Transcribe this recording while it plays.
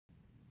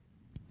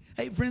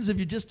Hey, friends, if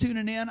you're just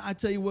tuning in, I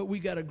tell you what, we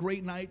got a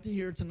great night to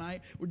hear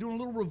tonight. We're doing a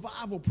little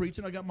revival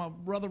preaching. I got my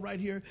brother right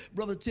here,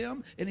 Brother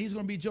Tim, and he's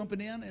going to be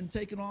jumping in and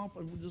taking off,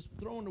 and we're just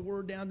throwing the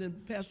word down. Then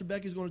Pastor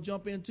Becky's going to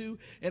jump in, too.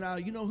 And,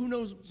 who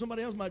knows,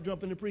 somebody else might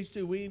jump in and preach,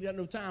 too. We ain't got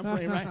no time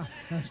frame, right?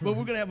 But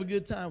we're going to have a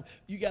good time.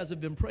 You guys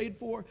have been prayed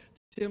for.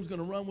 Tim's going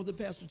to run with it.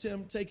 Pastor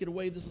Tim, take it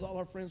away. This is all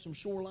our friends from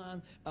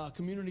Shoreline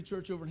Community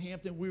Church over in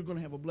Hampton. We're going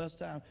to have a blessed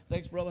time.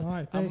 Thanks, brother.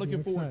 Right, I'm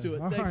looking forward to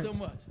it. Thanks so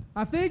much.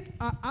 I think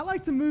I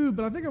like to move,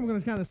 but I think I'm going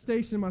to kind of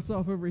station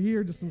myself over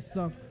here to some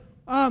stuff.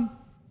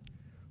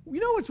 You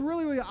know what's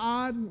really, really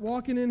odd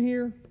walking in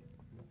here?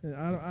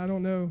 I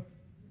don't know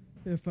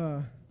if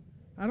I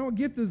don't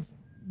get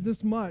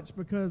this much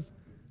because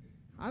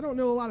I don't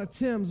know a lot of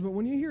Tims, but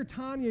when you hear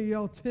Tanya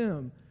yell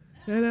Tim,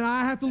 and then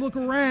I have to look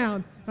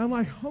around, and I'm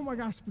like, oh my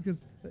gosh, because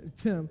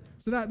Tim.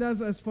 So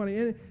that's funny.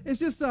 And it's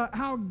just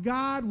how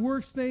God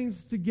works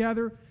things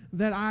together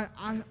that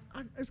I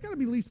it's got to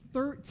be at least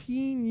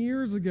 13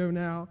 years ago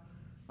now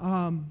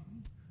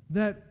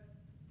that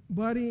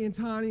Buddy and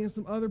Tanya and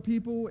some other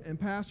people and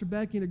Pastor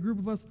Becky and a group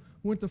of us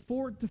went to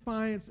Fort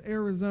Defiance,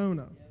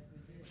 Arizona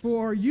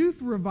for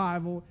youth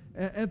revival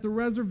at the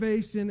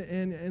reservation,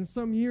 and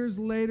some years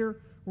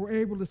later, we're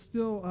able to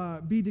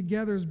still be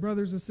together as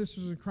brothers and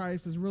sisters in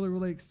Christ is really,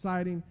 really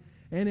exciting.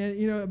 And,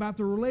 about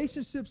the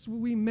relationships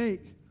we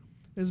make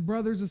as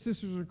brothers and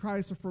sisters in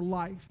Christ are for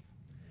life.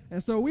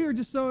 And so we are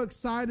just so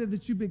excited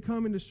that you've been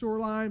coming to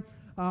Shoreline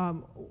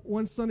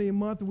one Sunday a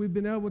month, and we've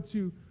been able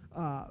to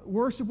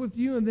worship with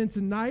you. And then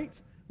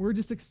tonight, we're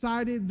just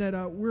excited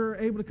that we're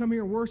able to come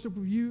here and worship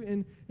with you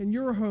in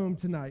your home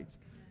tonight.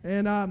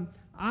 And I'm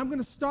going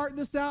to start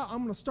this out. I'm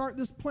going to start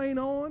this plane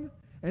on.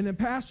 And then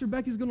Pastor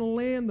Becky's going to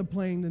land the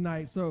plane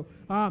tonight. So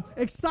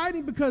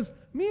exciting because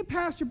me and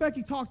Pastor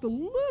Becky talked a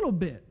little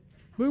bit,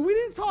 but we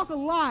didn't talk a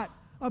lot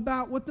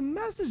about what the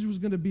message was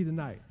going to be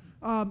tonight.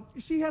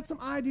 She had some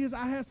ideas.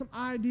 I had some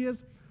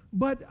ideas.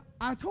 But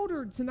I told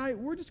her tonight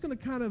we're just going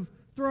to kind of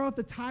throw out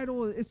the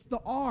title. It's the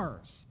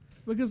R's.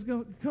 Because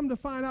come to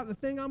find out, the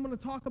thing I'm going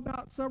to talk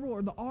about several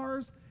are the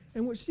R's.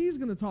 And what she's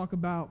going to talk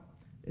about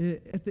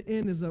at the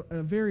end is a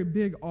very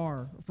big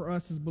R for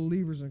us as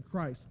believers in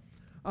Christ.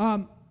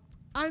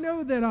 I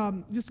know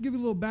that, just to give you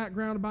a little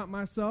background about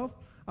myself,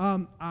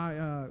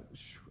 I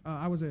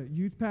was a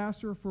youth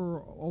pastor for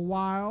a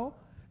while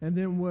and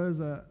then was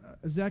an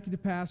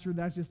executive pastor.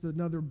 That's just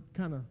another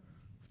kind of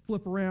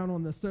flip around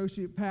on the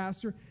associate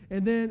pastor.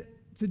 And then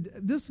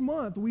this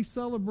month we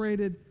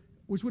celebrated,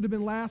 which would have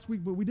been last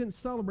week, but we didn't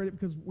celebrate it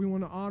because we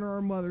want to honor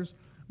our mothers,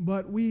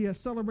 but we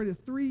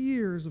celebrated 3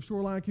 years of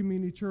Shoreline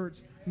Community Church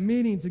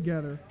meeting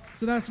together.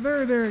 So that's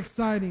very, very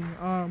exciting.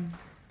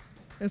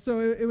 And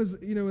so it was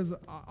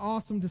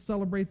awesome to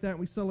celebrate that, and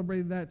we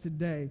celebrated that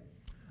today.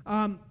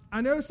 I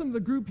know some of the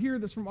group here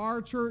that's from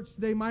our church,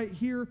 they might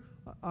hear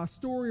a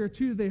story or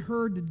two they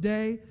heard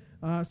today.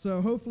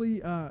 So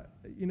hopefully,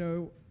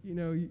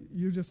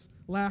 you just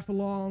laugh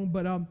along.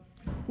 But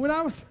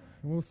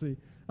we'll see.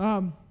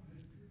 When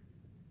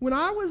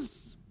I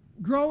was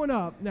growing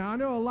up, now I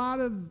know a lot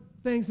of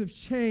things have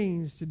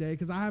changed today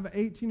because I have an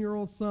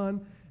 18-year-old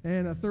son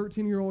and a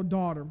 13-year-old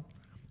daughter.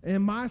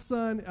 And my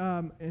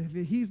son,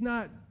 if he's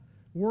not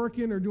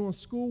working or doing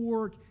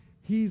schoolwork,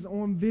 he's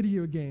on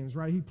video games,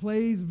 right? He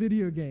plays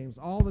video games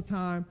all the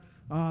time.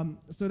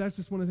 So that's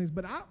just one of the things.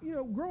 But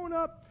growing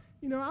up,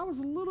 I was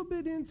a little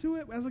bit into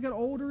it. As I got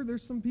older,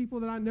 there's some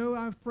people that I know.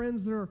 I have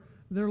friends that are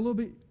a little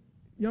bit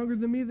younger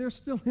than me. They're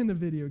still into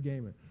video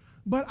gaming.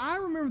 But I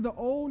remember the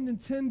old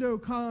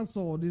Nintendo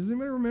console. Does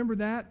anybody remember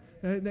that?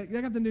 They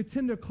got the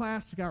Nintendo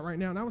Classic out right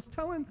now. And I was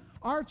telling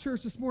our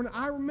church this morning,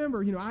 I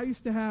remember, I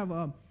used to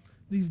have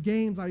these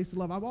games I used to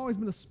love. I've always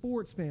been a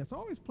sports fan, so I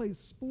always played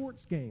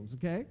sports games,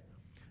 okay?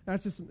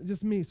 That's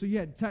just me. So you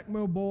had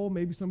Tecmo Bowl,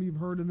 maybe some of you have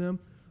heard of them,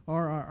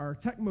 or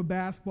Tecmo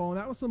Basketball, and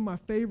that was some of my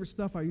favorite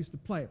stuff I used to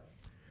play.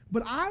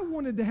 But I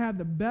wanted to have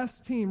the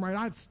best team, right?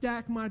 I'd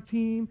stack my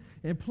team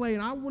and play,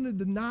 and I wanted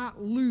to not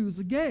lose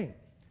a game.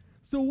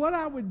 So what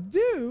I would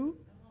do,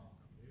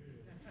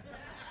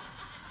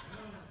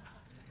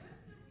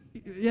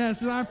 yes,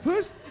 and I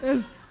pushed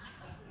as...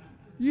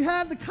 You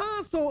had the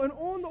console, and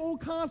on the old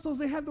consoles,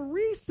 they had the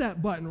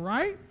reset button,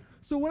 right?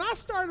 So when I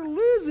started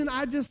losing,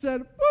 I just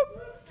said,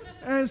 boop,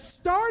 and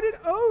started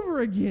over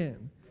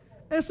again.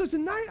 And so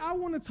tonight, I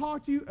want to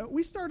talk to you.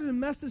 We started a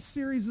message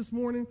series this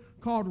morning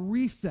called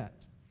Reset.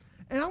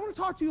 And I want to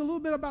talk to you a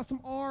little bit about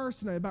some R's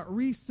tonight, about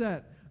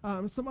reset,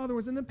 some other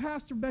words. And then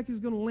Pastor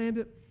Becky's going to land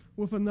it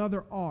with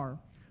another R.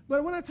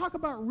 But when I talk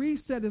about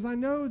reset, is I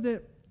know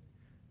that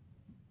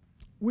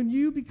when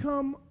you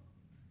become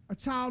a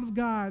child of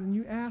God and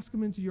you ask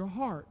him into your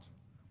heart,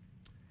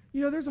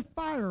 there's a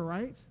fire,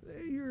 right?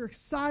 You're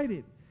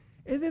excited.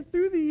 And then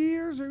through the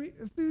years or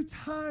through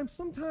time,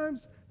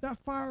 sometimes that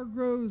fire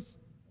grows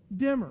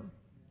dimmer.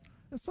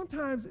 And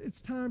sometimes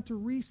it's time to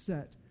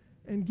reset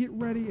and get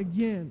ready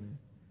again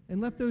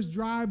and let those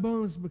dry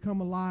bones become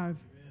alive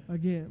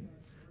again.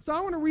 So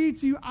I want to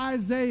read to you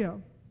Isaiah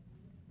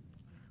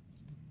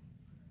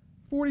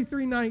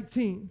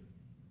 43:19.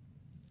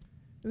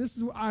 And this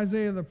is what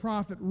Isaiah the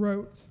prophet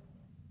wrote.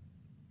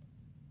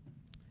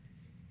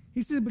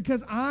 He said,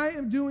 because I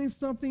am doing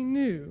something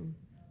new,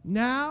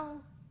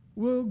 now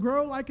will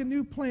grow like a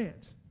new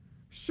plant.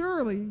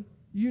 Surely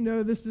you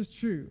know this is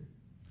true.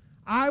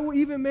 I will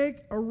even make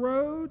a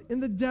road in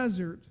the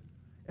desert,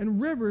 and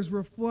rivers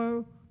will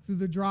flow through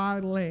the dry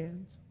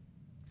land.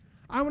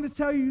 I want to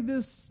tell you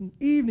this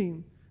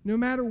evening, no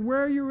matter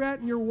where you're at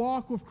in your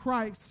walk with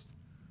Christ,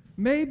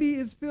 maybe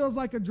it feels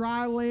like a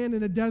dry land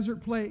in a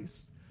desert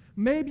place.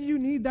 Maybe you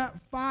need that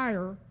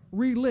fire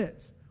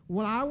relit.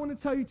 Well, I want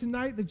to tell you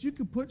tonight that you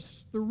can push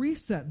the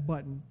reset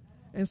button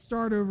and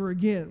start over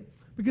again.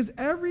 Because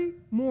every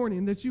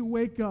morning that you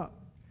wake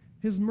up,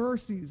 His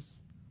mercies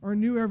are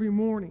new every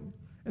morning.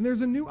 And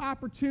there's a new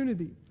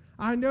opportunity.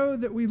 I know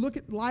that we look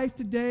at life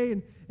today,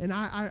 and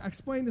I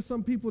explained to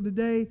some people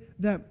today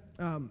that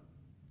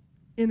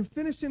in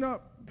finishing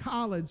up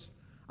college,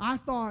 I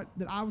thought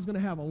that I was going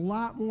to have a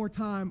lot more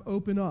time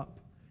open up.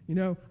 You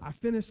know, I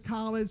finished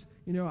college,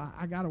 you know,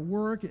 I got to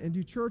work and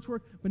do church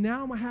work, but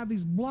now I'm going to have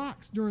these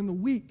blocks during the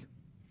week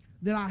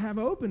that I have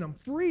open. I'm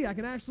free. I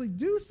can actually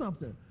do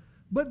something.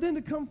 But then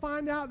to come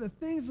find out that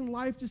things in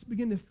life just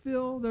begin to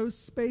fill those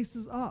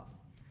spaces up.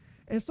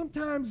 And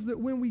sometimes that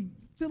when we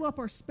fill up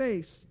our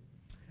space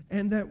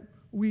and that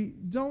we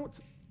don't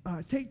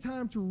take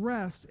time to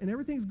rest and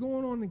everything's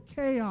going on in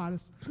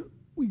chaos,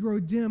 we grow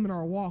dim in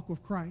our walk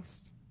with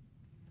Christ.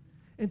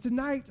 And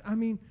tonight,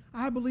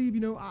 I believe,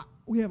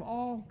 we have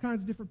all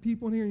kinds of different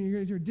people in here, and you're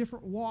going to hear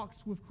different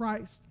walks with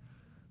Christ.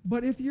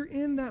 But if you're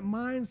in that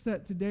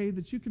mindset today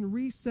that you can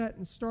reset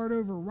and start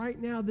over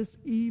right now this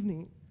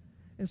evening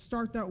and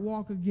start that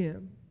walk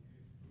again,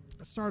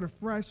 start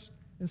afresh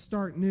and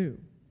start new.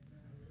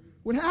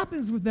 What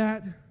happens with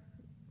that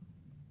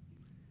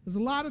is a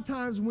lot of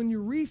times when you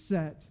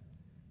reset,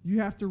 you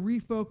have to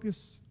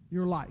refocus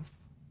your life.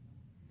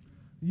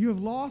 You have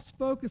lost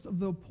focus of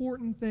the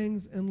important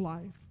things in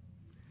life.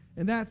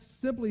 And that's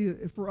simply,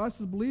 for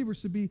us as believers,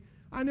 should be,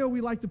 I know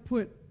we like to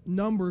put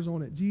numbers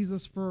on it,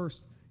 Jesus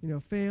first,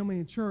 family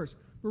and church.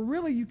 But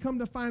really, you come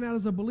to find out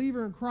as a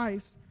believer in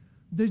Christ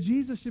that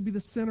Jesus should be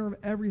the center of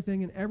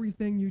everything and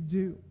everything you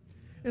do.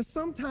 And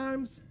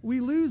sometimes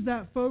we lose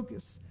that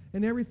focus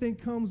and everything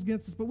comes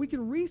against us. But we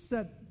can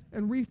reset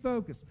and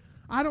refocus.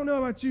 I don't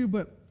know about you,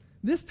 but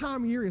this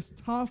time of year is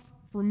tough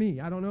for me.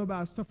 I don't know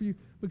about it's tough for you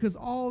because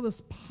all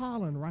this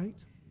pollen, right?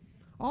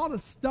 All the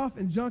stuff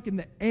and junk in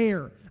the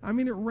air.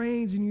 It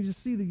rains and you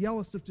just see the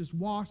yellow stuff just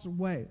wash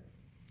away.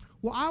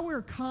 Well, I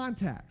wear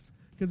contacts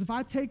because if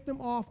I take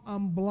them off,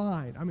 I'm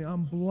blind.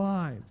 I'm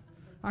blind.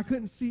 I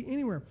couldn't see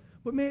anywhere.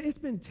 But man, it's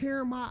been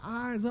tearing my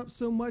eyes up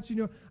so much.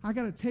 I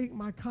got to take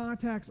my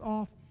contacts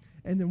off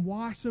and then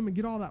wash them and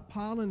get all that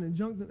pollen and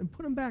junk and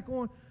put them back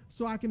on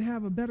so I can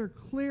have a better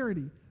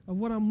clarity of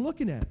what I'm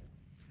looking at.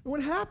 And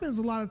what happens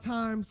a lot of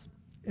times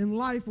in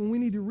life when we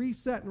need to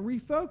reset and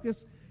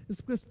refocus is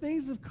because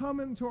things have come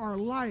into our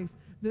life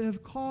that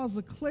have caused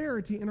the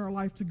clarity in our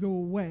life to go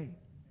away.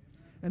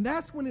 And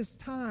that's when it's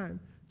time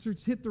to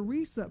hit the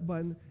reset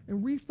button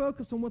and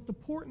refocus on what the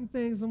important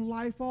things in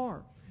life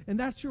are. And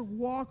that's your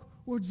walk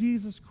with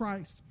Jesus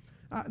Christ.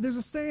 There's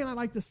a saying I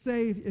like to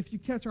say, if you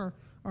catch our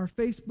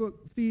Facebook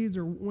feeds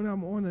or when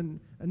I'm on an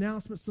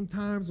announcement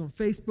sometimes on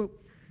Facebook,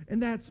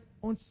 and that's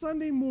on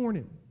Sunday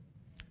morning.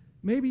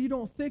 Maybe you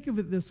don't think of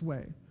it this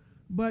way,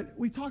 but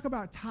we talk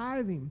about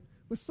tithing.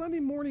 But Sunday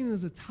morning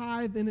is a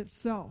tithe in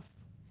itself.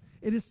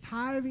 It is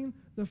tithing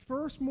the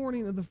first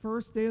morning of the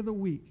first day of the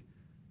week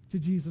to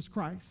Jesus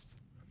Christ.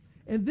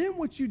 And then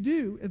what you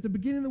do at the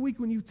beginning of the week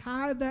when you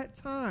tithe that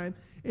time,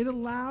 it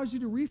allows you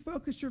to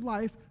refocus your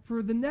life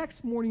for the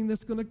next morning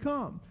that's going to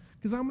come.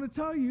 Because I'm going to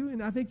tell you,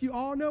 and I think you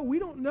all know, we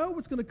don't know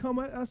what's going to come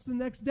at us the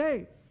next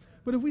day.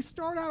 But if we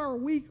start out our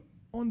week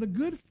on the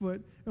good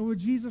foot and with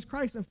Jesus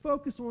Christ and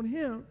focus on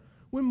Him,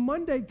 when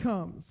Monday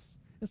comes,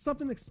 and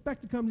something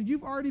expected comes, and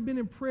you've already been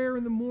in prayer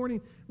in the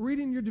morning,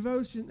 reading your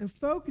devotion and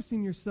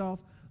focusing yourself,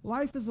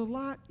 life is a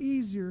lot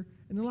easier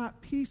and a lot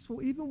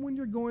peaceful, even when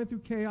you're going through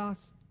chaos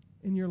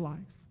in your life.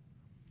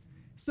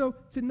 So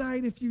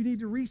tonight, if you need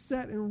to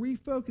reset and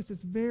refocus,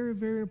 it's very,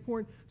 very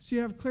important so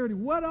you have clarity.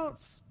 What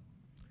else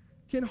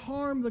can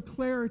harm the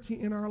clarity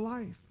in our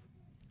life?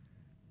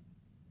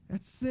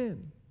 That's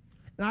sin.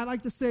 And I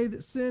like to say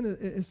that sin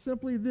is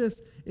simply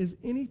this, is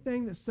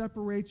anything that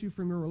separates you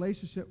from your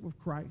relationship with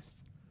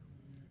Christ.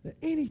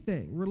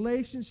 Anything,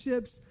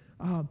 relationships,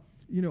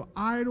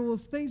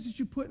 idols, things that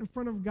you put in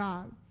front of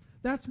God.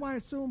 That's why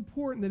it's so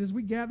important that as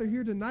we gather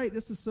here tonight,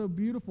 this is so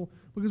beautiful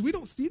because we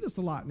don't see this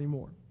a lot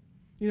anymore.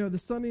 The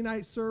Sunday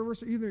night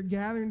service or either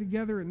gathering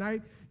together at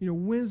night,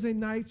 Wednesday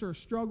nights are a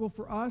struggle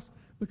for us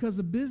because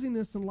the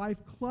busyness in life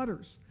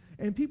clutters.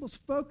 And people's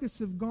focus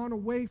have gone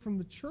away from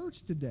the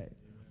church today.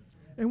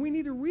 And we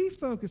need to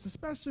refocus,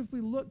 especially if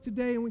we look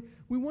today and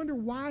we wonder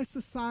why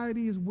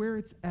society is where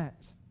it's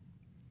at.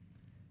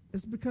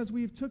 It's because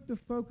we've took the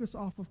focus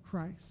off of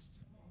Christ.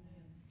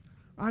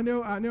 I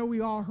know we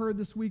all heard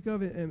this week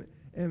of it,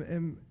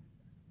 and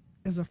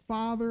as a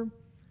father,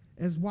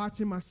 as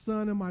watching my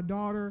son and my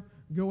daughter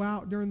go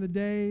out during the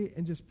day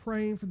and just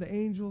praying for the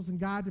angels and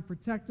God to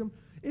protect them.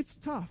 It's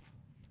tough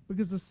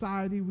because of the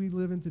society we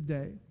live in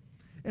today.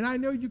 And I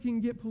know you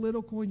can get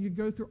political and you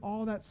go through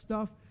all that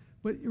stuff,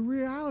 but the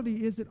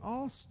reality is it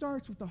all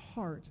starts with the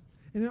heart.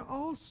 And it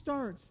all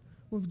starts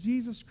with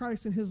Jesus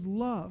Christ and his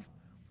love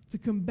to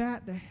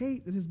combat the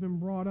hate that has been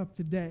brought up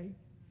today.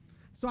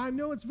 So I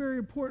know it's very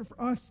important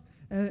for us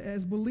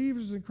as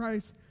believers in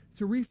Christ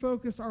to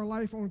refocus our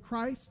life on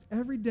Christ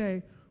every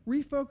day,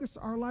 refocus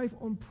our life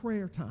on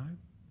prayer time,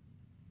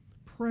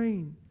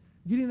 praying,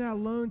 getting that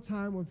alone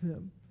time with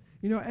him.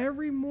 You know,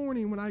 every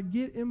morning when I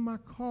get in my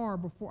car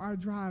before I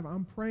drive,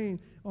 I'm praying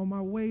on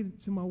my way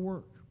to my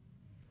work,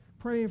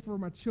 praying for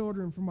my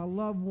children, for my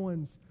loved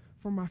ones,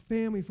 for my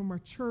family, for my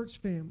church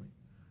family.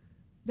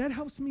 That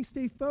helps me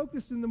stay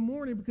focused in the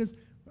morning because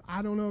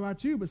I don't know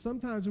about you, but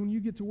sometimes when you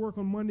get to work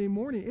on Monday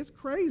morning, it's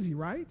crazy,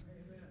 right?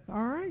 Amen.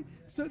 All right?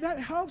 So that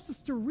helps us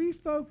to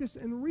refocus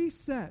and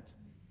reset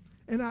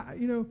and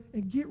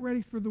and get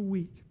ready for the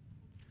week.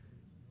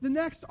 The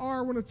next R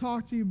I want to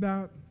talk to you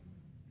about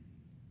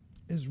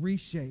is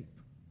reshape.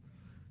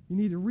 You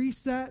need to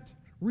reset,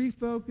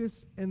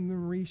 refocus, and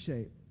then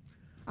reshape.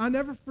 I'll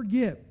never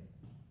forget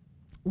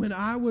when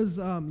I was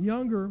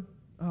younger,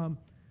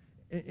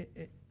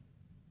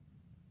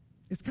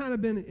 it's kind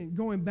of been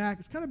going back,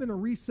 it's kind of been a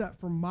reset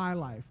for my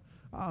life.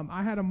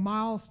 I had a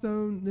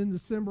milestone in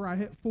December, I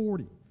hit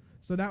 40.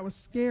 So that was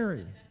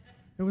scary.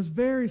 It was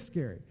very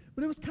scary.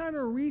 But it was kind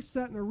of a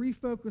reset and a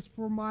refocus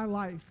for my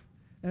life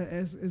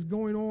as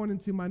going on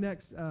into my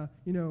next,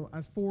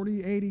 as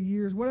 40, 80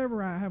 years,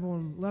 whatever I have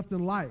left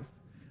in life.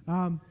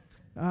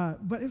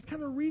 But it was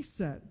kind of a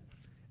reset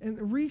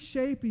and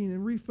reshaping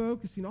and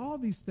refocusing, all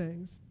these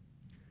things.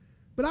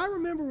 But I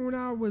remember when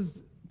I was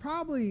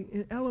probably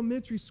in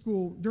elementary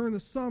school during the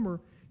summer,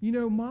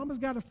 mama's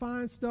got to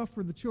find stuff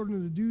for the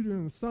children to do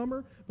during the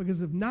summer,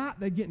 because if not,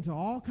 they get into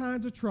all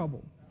kinds of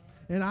trouble.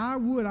 And I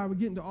would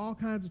get into all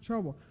kinds of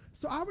trouble.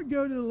 So I would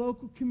go to the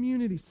local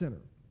community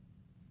center,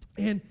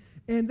 and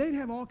they'd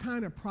have all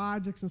kind of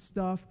projects and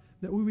stuff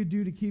that we would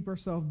do to keep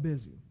ourselves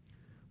busy.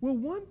 Well,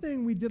 one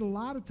thing we did a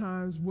lot of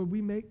times was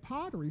we make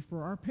pottery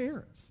for our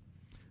parents.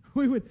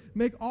 We would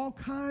make all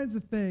kinds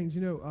of things,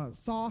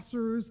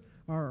 saucers,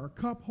 or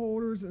cup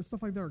holders and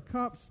stuff like that, or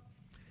cups.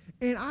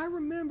 And I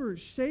remember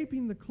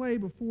shaping the clay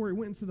before it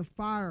went into the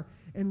fire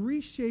and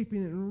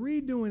reshaping it and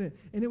redoing it,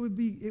 and it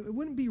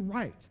wouldn't be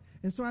right.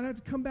 And so I'd have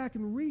to come back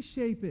and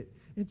reshape it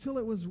until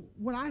it was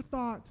what I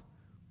thought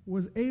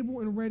was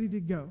able and ready to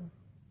go.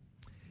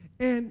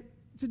 And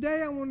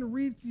today I want to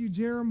read to you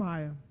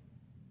Jeremiah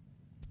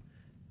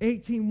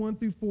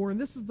 18:1-4, and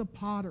this is the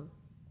potter.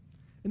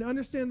 And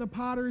understand the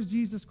potter is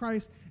Jesus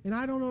Christ, and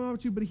I don't know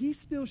about you, but he's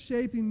still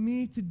shaping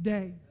me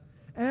today.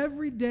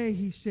 Every day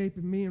he's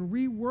shaping me and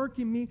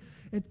reworking me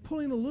and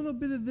pulling a little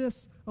bit of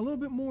this, a little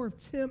bit more of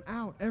Tim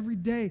out every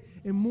day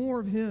and more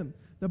of him.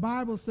 The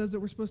Bible says that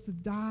we're supposed to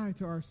die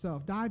to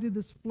ourselves, die to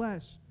this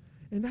flesh.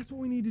 And that's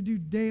what we need to do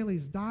daily,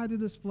 is die to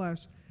this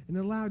flesh and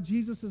allow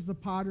Jesus as the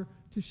potter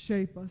to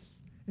shape us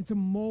and to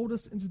mold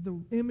us into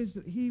the image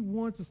that he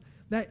wants us.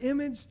 That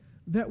image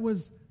that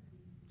was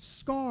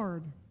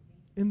scarred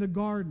in the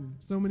garden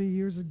so many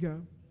years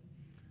ago.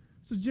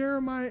 So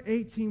Jeremiah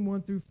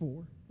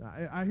 18:1-4.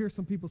 I hear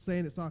some people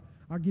saying it, so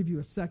I'll give you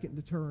a second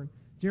to turn.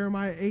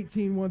 Jeremiah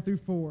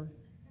 18:1-4.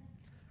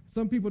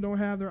 Some people don't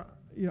have their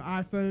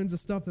iPhones and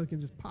stuff that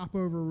can just pop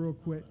over real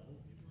quick.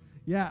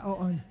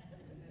 Yeah.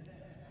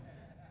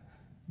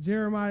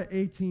 Jeremiah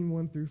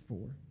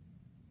 18:1-4.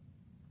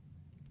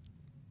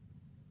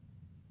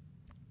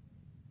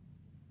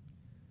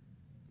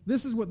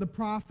 This is what the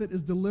prophet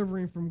is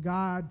delivering from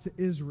God to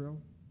Israel.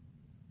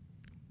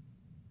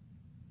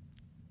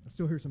 I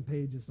still hear some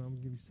pages, so I'm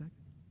going to give you a second.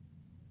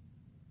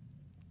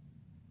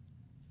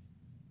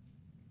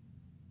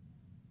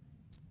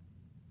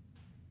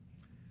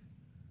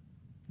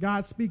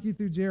 God speaking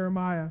through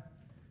Jeremiah.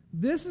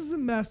 This is the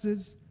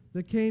message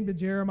that came to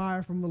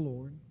Jeremiah from the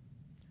Lord.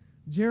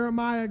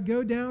 Jeremiah,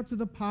 go down to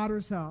the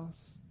potter's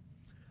house.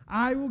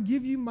 I will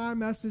give you my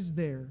message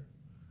there.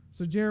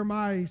 So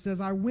Jeremiah, he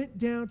says, I went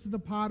down to the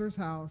potter's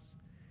house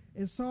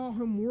and saw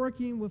him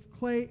working with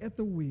clay at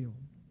the wheel.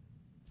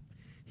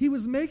 He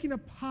was making a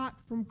pot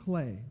from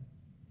clay,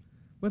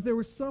 but there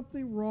was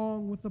something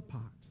wrong with the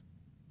pot.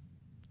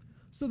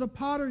 So the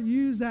potter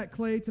used that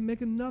clay to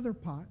make another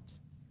pot.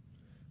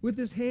 With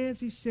his hands,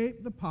 he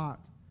shaped the pot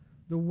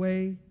the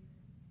way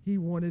he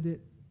wanted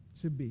it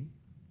to be.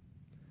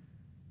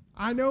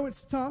 I know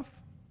it's tough.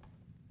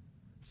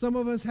 Some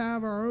of us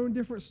have our own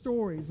different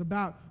stories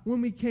about when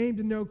we came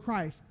to know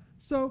Christ.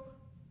 So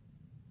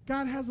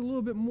God has a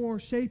little bit more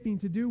shaping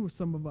to do with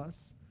some of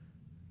us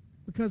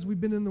because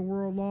we've been in the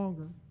world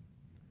longer.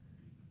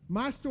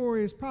 My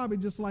story is probably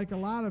just like a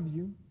lot of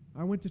you.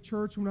 I went to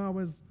church when I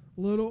was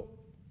little,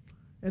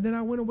 and then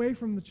I went away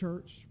from the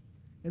church,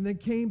 and then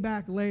came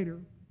back later.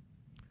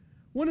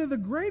 One of the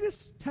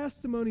greatest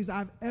testimonies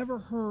I've ever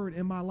heard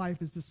in my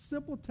life is a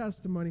simple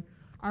testimony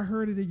I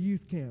heard at a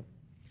youth camp.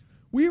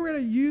 We were at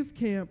a youth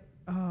camp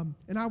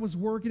and I was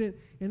working it,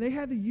 and they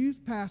had the youth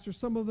pastors,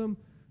 some of them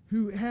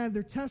who had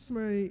their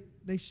testimony,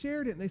 they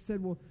shared it, and they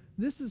said, well,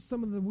 this is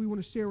some of the we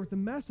want to share with the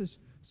message.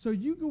 So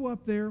you go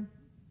up there,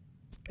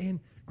 and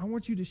I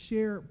want you to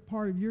share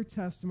part of your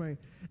testimony.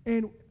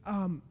 And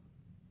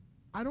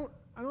I don't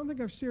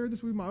think I've shared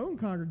this with my own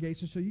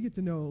congregation, so you get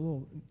to know a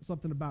little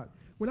something about it.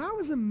 When I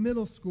was in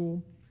middle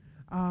school,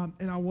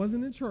 and I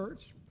wasn't in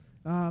church,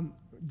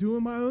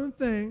 doing my own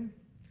thing,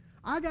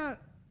 I got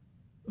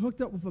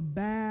hooked up with a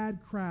bad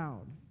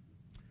crowd.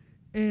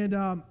 And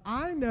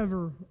I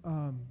never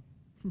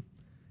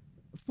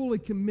fully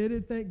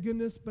committed, thank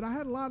goodness, but I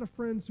had a lot of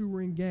friends who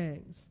were in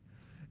gangs.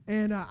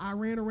 And I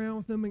ran around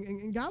with them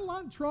and got a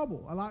lot of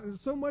trouble,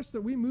 so much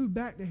that we moved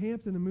back to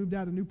Hampton and moved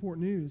out of Newport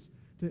News.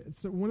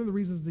 So one of the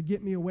reasons to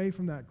get me away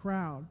from that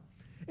crowd.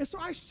 And so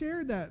I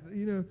shared that,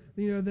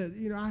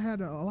 I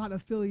had a lot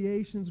of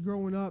affiliations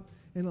growing up,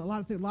 and a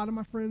lot of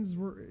my friends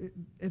were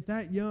at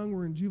that young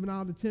were in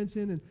juvenile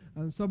detention,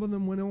 and some of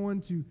them went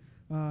on to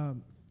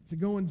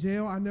go in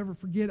jail. I never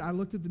forget. I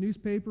looked at the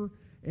newspaper,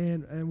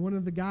 and one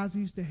of the guys I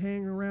used to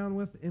hang around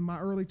with in my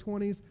early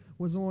 20s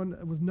was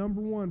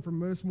number one for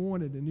most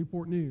wanted in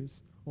Newport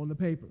News on the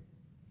paper.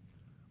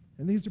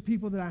 And these are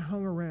people that I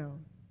hung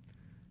around.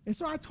 And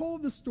so I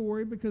told the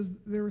story because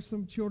there were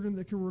some children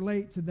that could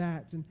relate to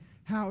that and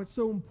how it's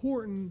so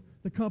important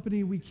the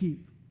company we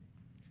keep.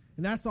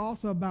 And that's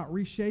also about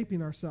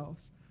reshaping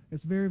ourselves.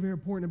 It's very, very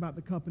important about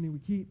the company we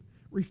keep,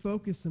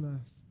 refocusing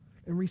us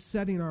and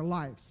resetting our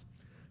lives.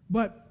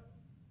 But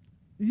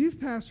the youth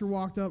pastor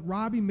walked up,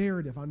 Robbie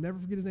Meredith. I'll never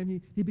forget his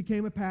name. He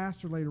became a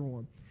pastor later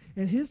on.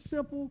 And his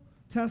simple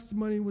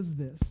testimony was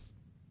this: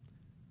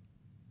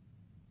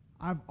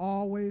 I've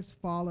always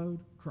followed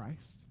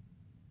Christ.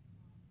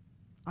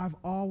 I've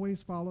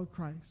always followed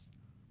Christ.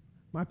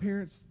 My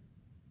parents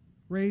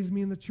raised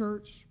me in the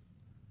church.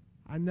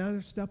 I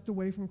never stepped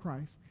away from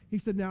Christ. He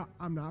said, now,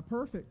 I'm not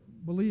perfect,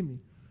 believe me,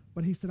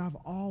 but he said, I've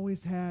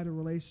always had a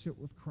relationship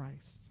with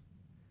Christ.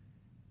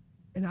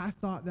 And I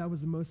thought that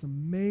was the most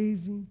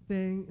amazing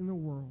thing in the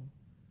world,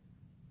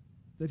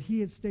 that he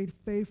had stayed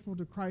faithful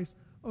to Christ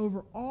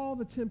over all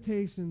the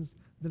temptations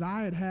that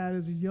I had had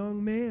as a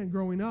young man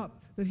growing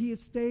up, that he had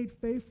stayed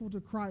faithful to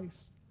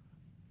Christ.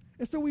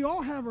 And so we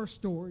all have our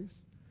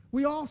stories.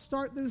 We all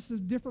start this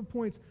at different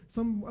points.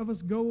 Some of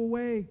us go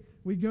away.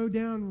 We go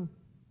down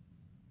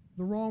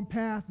the wrong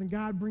path, and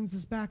God brings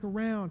us back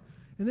around.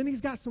 And then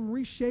he's got some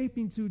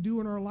reshaping to do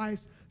in our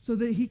lives so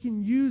that he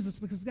can use us,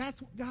 because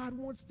that's what God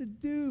wants to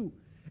do.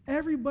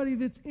 Everybody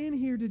that's in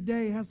here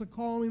today has a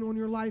calling on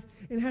your life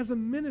and has a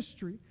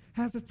ministry,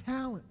 has a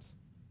talent.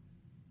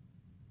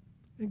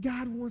 And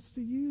God wants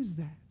to use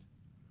that.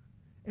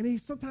 And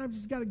sometimes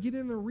he's got to get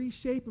in there,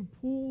 reshape, and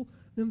pull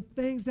them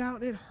things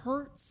out. It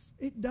hurts.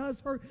 It does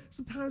hurt.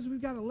 Sometimes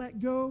we've got to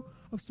let go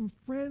of some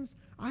friends.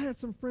 I had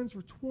some friends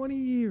for 20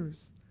 years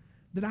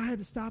that I had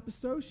to stop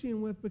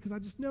associating with because I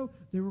just know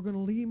they were going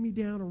to lead me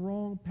down a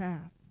wrong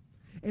path.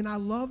 And I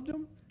loved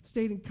them,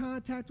 stayed in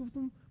contact with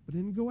them, but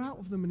didn't go out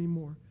with them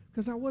anymore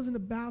because I wasn't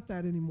about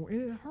that anymore.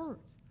 And it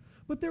hurt.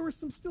 But there were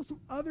still some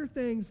other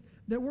things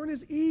that weren't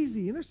as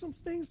easy. And there's some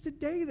things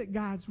today that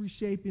God's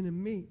reshaping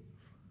in me.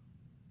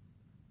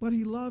 But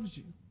he loves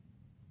you.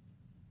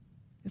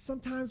 And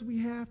sometimes we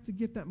have to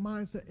get that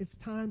mindset. It's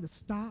time to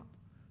stop,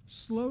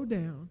 slow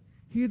down,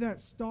 hear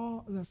that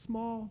small,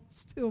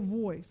 still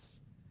voice,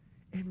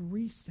 and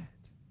reset,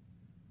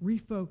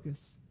 refocus,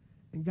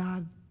 and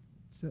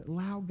to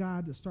allow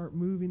God to start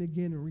moving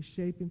again and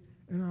reshaping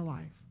in our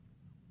life.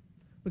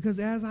 Because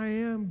as I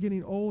am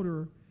getting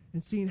older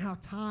and seeing how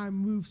time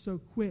moves so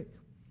quick,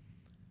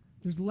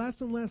 there's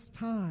less and less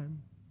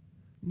time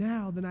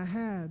now than I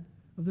had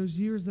of those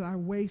years that I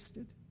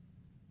wasted.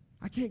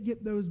 I can't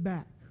get those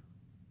back.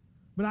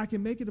 But I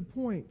can make it a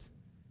point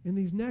in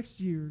these next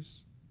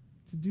years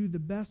to do the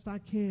best I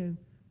can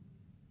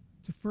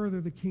to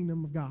further the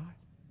kingdom of God.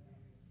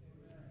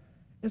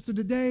 And so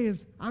today,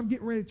 as I'm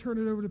getting ready to turn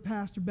it over to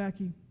Pastor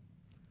Becky,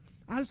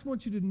 I just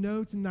want you to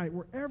know tonight,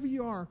 wherever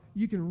you are,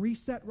 you can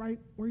reset right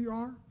where you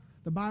are.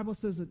 The Bible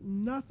says that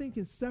nothing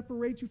can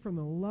separate you from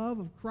the love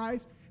of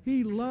Christ.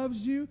 He loves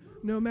you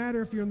no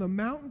matter if you're in the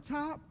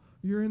mountaintop,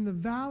 you're in the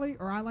valley,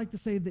 or I like to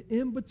say the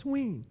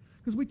in-between.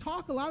 Because we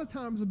talk a lot of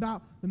times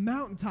about the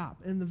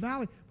mountaintop and the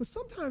valley, but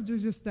sometimes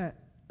there's just that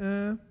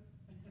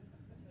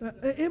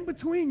in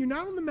between. You're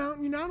not on the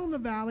mountain, you're not on the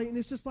valley, and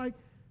it's just like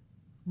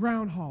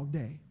Groundhog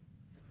Day.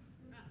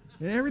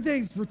 And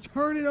everything's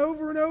returning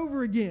over and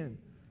over again.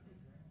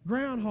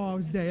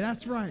 Groundhog's Day,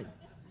 that's right.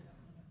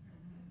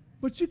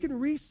 But you can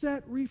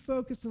reset,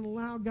 refocus, and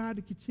allow God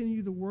to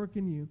continue the work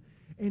in you.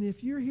 And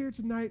if you're here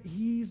tonight,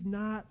 he's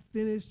not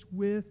finished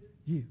with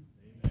you.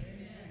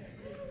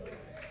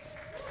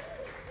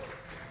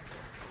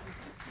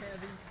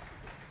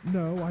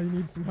 No, why, you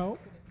need some help?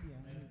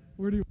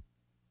 Where do you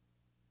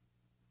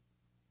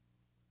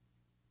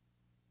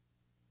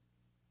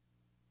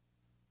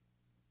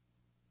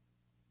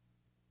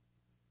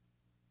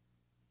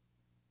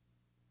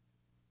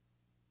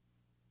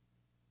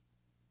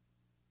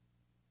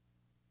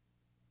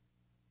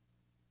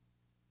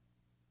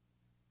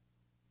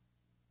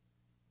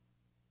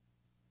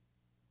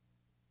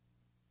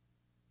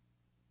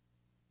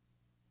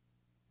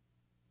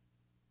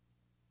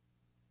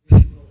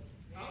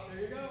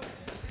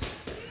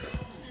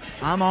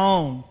I'm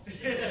on.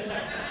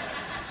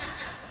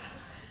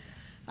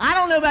 I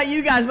don't know about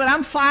you guys, but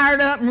I'm fired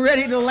up and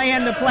ready to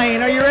land the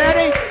plane. Are you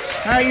ready?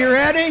 Are you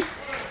ready?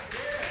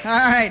 All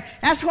right.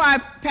 That's why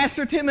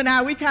Pastor Tim and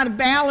I, we kind of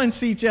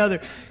balance each other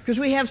because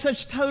we have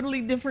such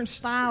totally different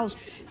styles.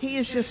 He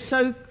is just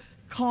so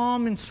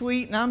calm and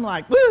sweet, and I'm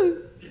like,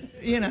 woo!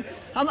 You know,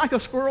 I'm like a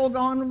squirrel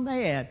gone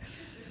mad.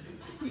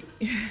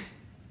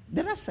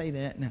 Did I say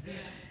that? No.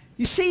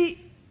 You see,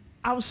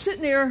 I was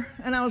sitting there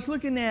and I was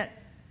looking at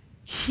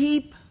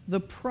Keep the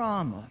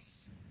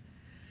Promise.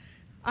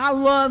 I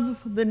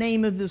love the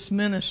name of this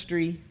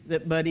ministry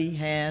that Buddy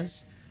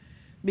has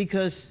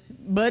because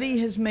Buddy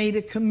has made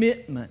a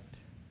commitment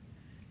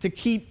to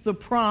keep the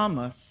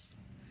promise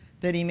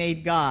that he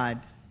made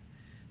God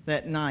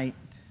that night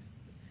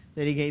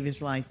that he gave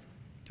his life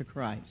to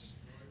Christ.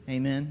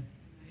 Amen.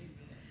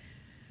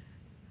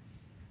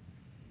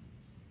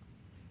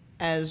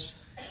 As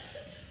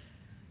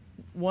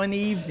one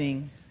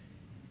evening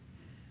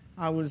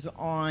I was up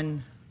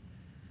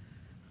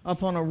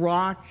on a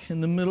rock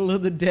in the middle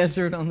of the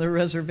desert on the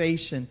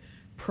reservation,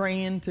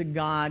 praying to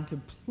God to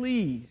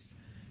please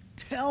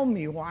tell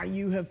me why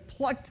you have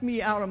plucked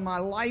me out of my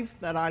life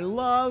that I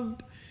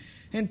loved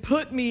and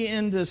put me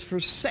in this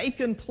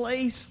forsaken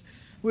place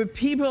with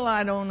people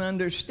I don't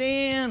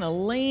understand, a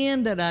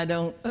land that I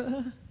don't...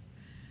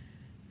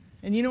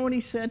 And you know what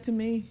he said to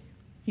me?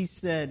 He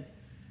said,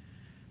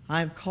 I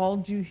have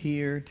called you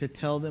here to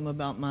tell them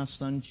about my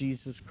son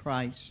Jesus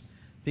Christ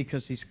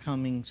because he's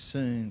coming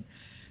soon.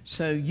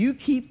 So you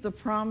keep the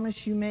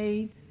promise you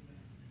made.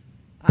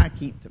 I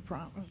keep the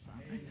promise.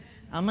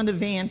 I'm an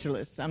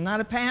evangelist. I'm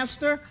not a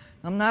pastor.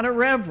 I'm not a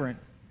reverend.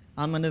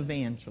 I'm an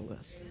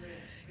evangelist.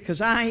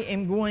 Because I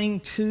am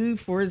going to,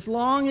 for as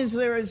long as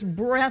there is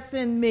breath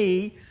in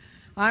me,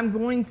 I'm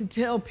going to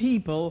tell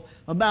people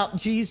about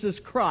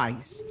Jesus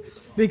Christ.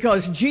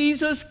 Because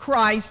Jesus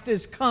Christ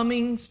is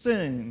coming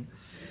soon.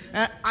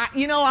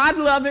 I'd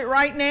love it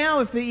right now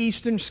if the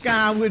eastern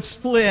sky would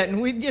split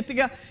and we'd get to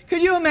go.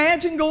 Could you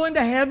imagine going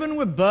to heaven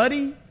with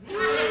Buddy?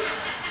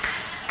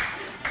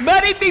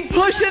 Buddy'd be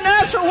pushing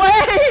us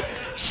away.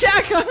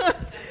 Shaka.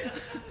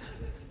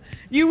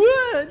 You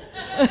would.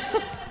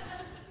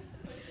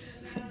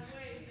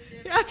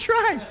 That's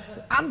right.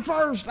 I'm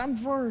first.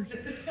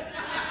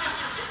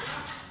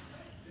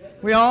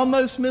 We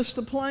almost missed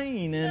a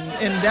plane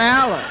in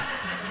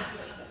Dallas.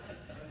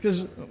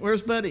 Because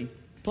where's Buddy?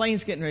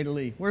 Plane's getting ready to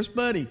leave. Where's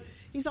Buddy?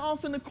 He's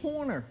off in the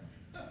corner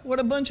with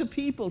a bunch of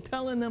people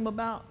telling them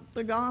about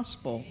the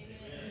gospel.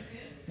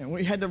 And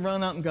we had to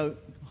run up and go,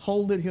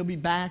 hold it, he'll be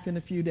back in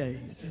a few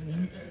days.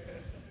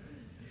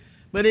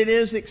 But it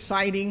is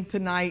exciting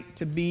tonight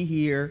to be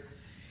here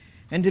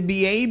and to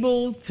be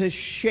able to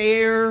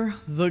share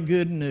the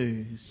good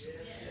news.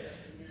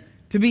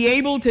 To be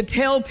able to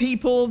tell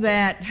people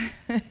that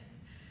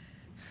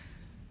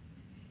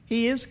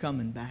he is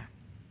coming back.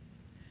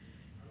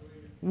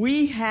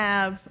 We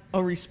have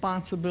a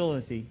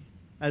responsibility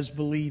as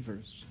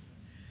believers.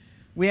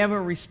 We have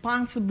a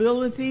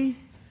responsibility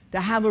to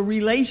have a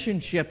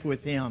relationship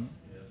with him.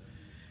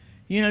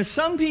 You know,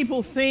 some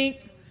people think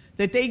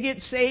that they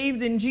get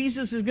saved and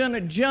Jesus is going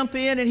to jump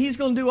in and he's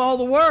going to do all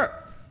the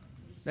work.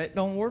 That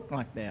don't work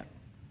like that.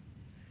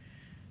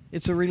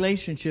 It's a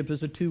relationship.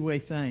 It's a two-way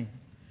thing.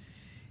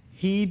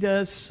 He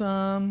does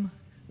some,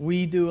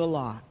 we do a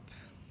lot.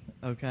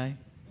 Okay?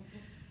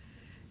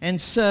 And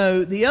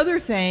so the other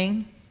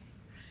thing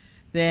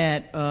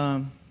that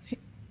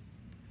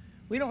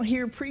we don't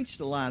hear preached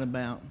a lot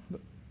about,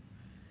 but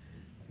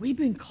we've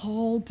been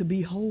called to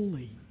be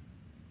holy.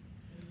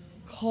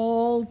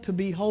 Called to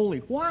be holy.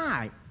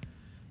 Why?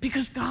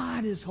 Because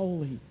God is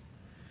holy.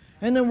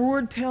 And the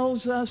Word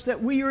tells us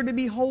that we are to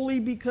be holy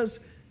because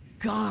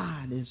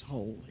God is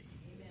holy.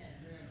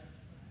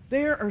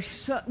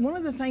 One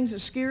of the things that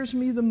scares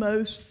me the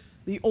most,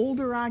 the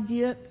older I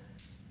get,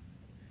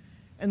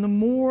 and the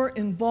more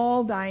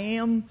involved I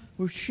am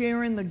with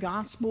sharing the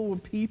gospel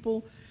with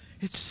people,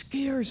 it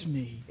scares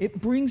me.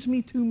 It brings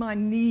me to my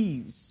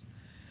knees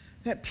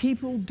that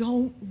people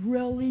don't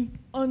really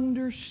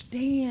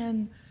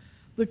understand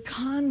the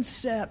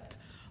concept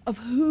of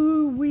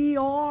who we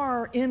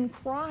are in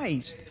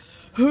Christ,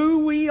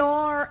 who we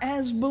are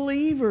as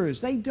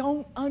believers. They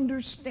don't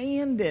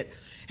understand it.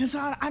 And so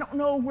I don't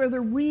know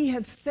whether we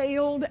have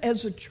failed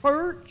as a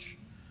church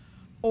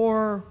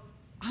or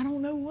I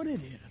don't know what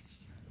it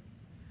is.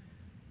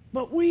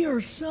 But we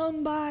are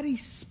somebody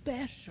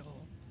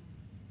special.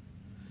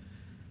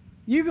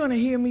 You're going to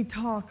hear me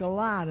talk a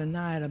lot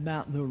tonight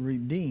about the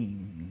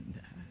redeemed.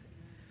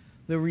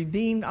 The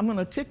redeemed. I'm going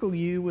to tickle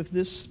you with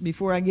this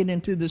before I get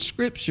into the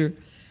scripture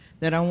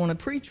that I want to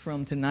preach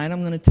from tonight.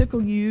 I'm going to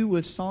tickle you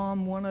with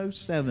Psalm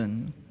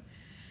 107.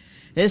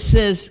 It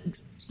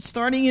says,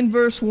 starting in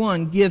verse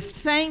 1, give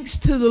thanks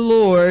to the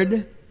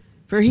Lord,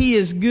 for he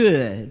is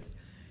good.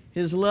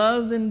 His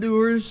love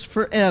endures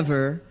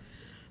forever.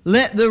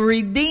 Let the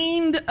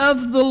redeemed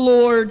of the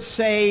Lord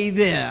say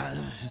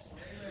this.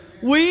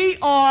 We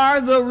are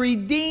the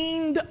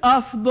redeemed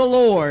of the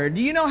Lord.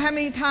 Do you know how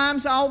many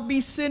times I'll be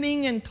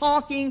sitting and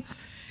talking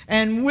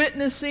and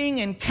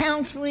witnessing and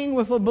counseling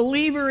with a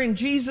believer in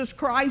Jesus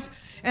Christ,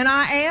 and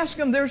I ask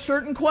them, there's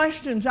certain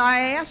questions I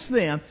ask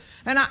them.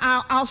 And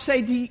I'll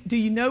say, do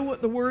you know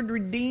what the word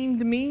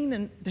redeemed mean?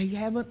 And they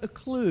haven't a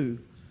clue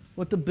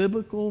what the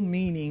biblical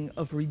meaning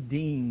of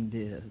redeemed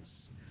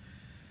is.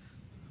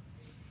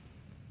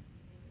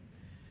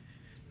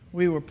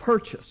 We were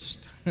purchased.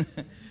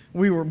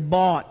 We were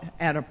bought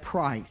at a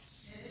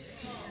price.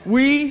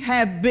 We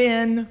have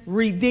been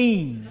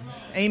redeemed.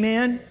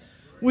 Amen?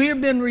 We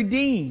have been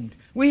redeemed.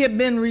 We have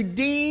been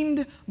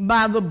redeemed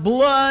by the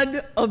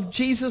blood of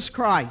Jesus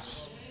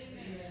Christ.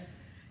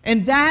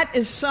 And that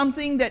is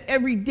something that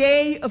every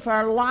day of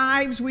our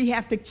lives we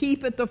have to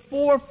keep at the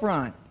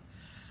forefront.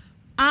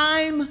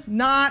 I'm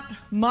not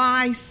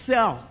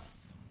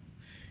myself.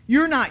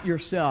 You're not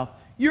yourself.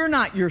 You're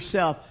not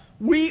yourself.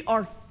 We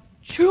are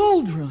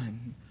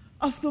children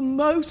of the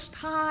Most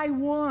High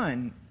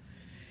One.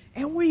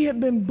 And we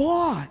have been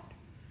bought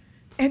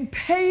and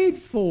paid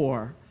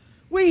for.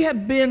 We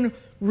have been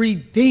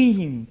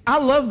redeemed.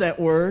 I love that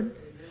word.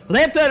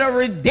 Let the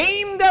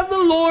redeemed of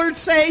the Lord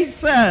say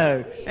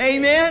so.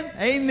 Amen?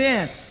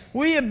 Amen.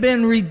 We have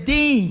been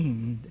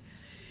redeemed.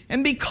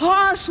 And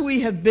because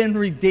we have been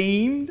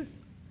redeemed,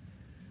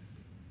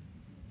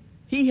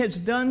 He has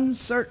done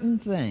certain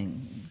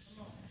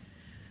things.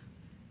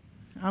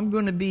 I'm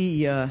going to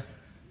be,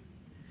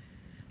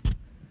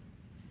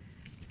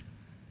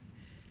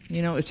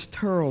 it's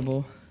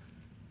terrible.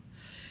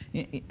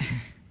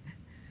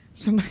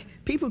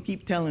 People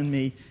keep telling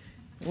me,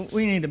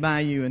 we need to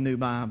buy you a new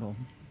Bible.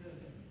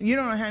 You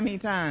don't know how many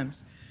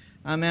times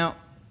I'm out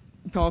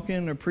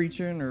talking or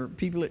preaching or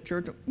people at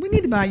church, we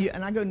need to buy you.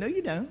 And I go, no,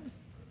 you don't.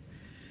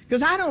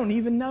 Because I don't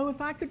even know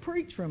if I could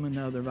preach from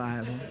another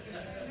Bible.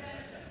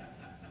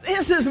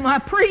 This is my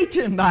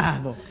preaching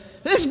Bible.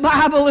 This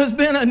Bible has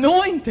been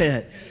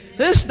anointed.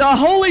 The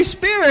Holy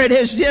Spirit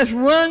has just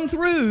run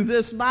through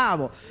this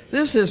Bible.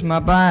 This is my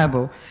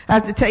Bible. I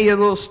have to tell you a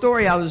little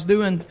story. I was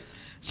doing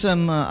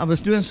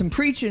some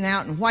preaching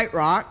out in White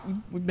Rock.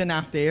 We've been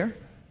out there.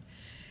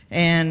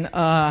 And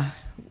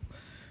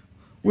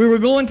we were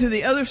going to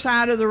the other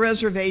side of the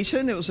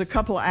reservation. It was a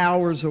couple of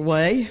hours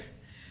away.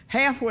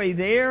 Halfway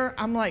there,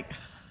 I'm like,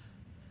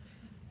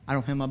 I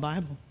don't have my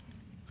Bible.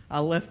 I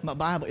left my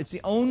Bible. It's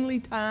the only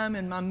time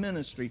in my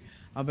ministry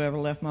I've ever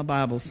left my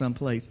Bible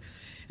someplace.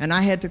 And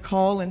I had to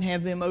call and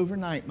have them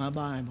overnight my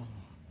Bible.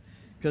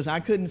 Because I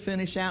couldn't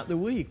finish out the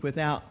week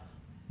without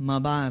my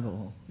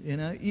Bible. I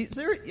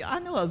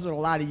know there's a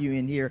lot of you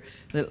in here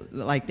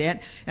like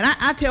that. And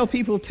I tell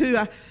people too,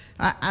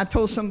 I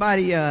told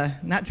somebody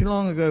not too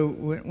long ago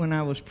when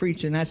I was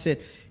preaching, I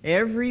said,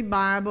 every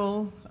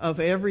Bible of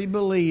every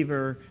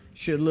believer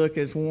should look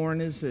as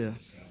worn as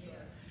this.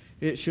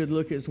 It should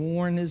look as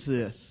worn as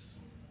this.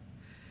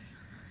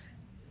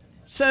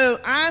 So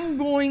I'm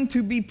going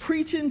to be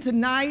preaching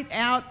tonight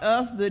out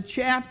of the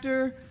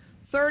chapter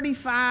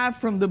 35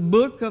 from the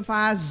book of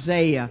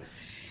Isaiah.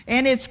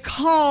 And it's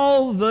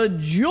called The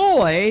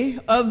Joy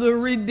of the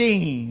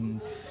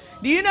Redeemed.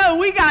 Do you know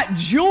we got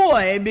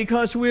joy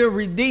because we're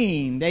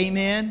redeemed?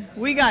 Amen?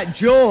 We got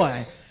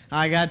joy.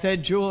 I got that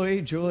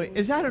joy.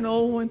 Is that an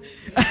old one?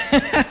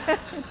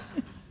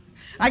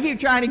 I keep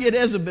trying to get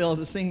Isabel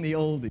to sing the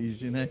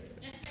oldies,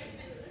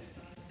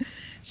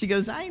 She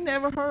goes, I ain't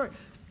never heard.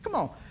 Come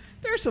on.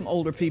 There's some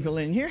older people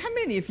in here. How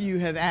many of you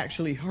have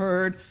actually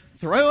heard,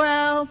 throw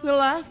out the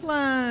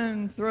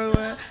lifeline, throw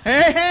out,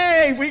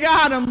 hey, we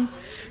got them.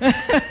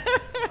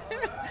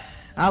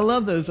 I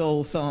love those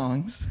old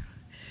songs.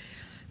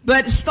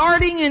 But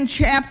starting in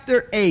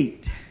chapter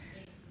 8,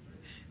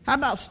 how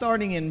about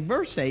starting in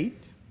verse 8,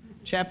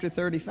 chapter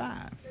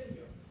 35?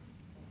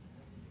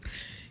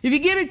 If you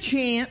get a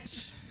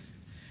chance,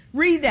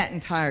 read that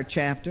entire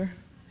chapter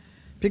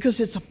because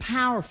it's a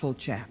powerful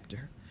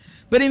chapter.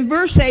 But in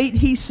verse 8,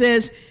 he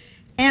says,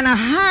 and a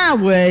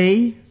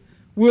highway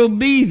will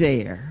be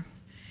there,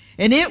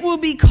 and it will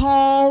be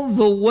called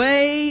the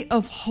way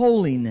of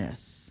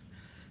holiness.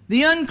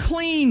 The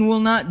unclean will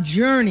not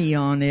journey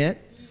on it.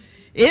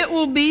 It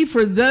will be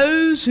for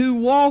those who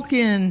walk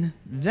in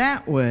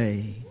that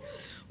way.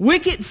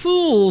 Wicked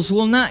fools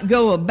will not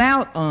go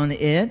about on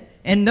it,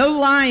 and no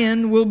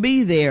lion will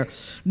be there,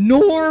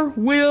 nor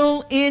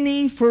will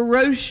any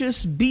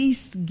ferocious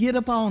beast get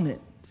upon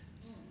it.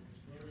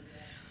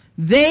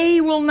 They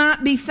will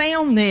not be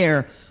found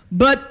there,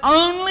 but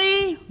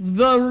only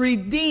the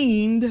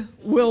redeemed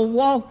will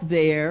walk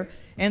there,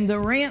 and the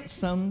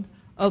ransomed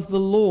of the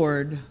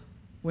Lord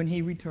when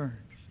He returns.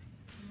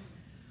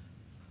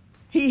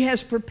 He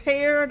has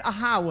prepared a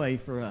highway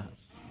for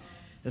us.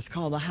 It's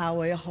called the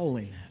highway of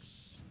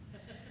holiness.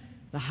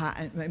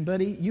 And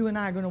buddy, you and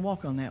I are going to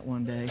walk on that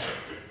one day.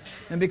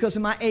 And because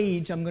of my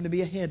age, I'm going to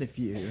be ahead of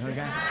you,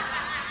 okay?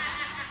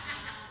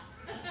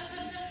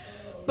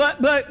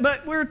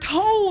 But we're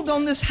told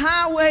on this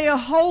highway of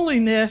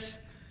holiness,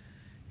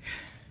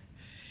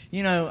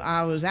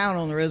 I was out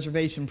on the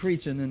reservation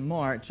preaching in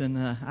March, and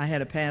I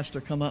had a pastor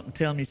come up and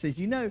tell me, he says,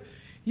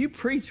 You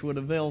preach with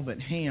a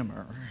velvet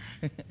hammer.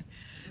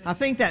 I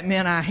think that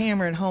meant I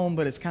hammer it home,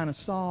 but it's kind of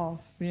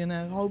soft, you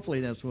know.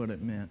 Hopefully that's what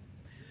it meant.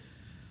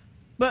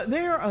 But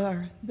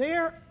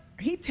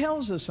he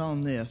tells us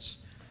on this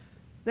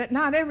that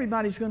not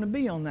everybody's going to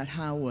be on that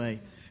highway.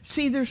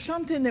 See, there's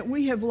something that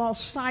we have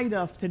lost sight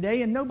of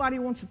today, and nobody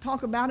wants to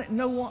talk about it, and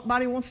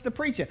nobody wants to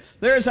preach it.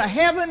 There's a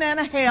heaven and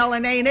a hell,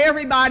 and ain't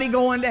everybody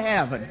going to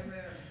heaven.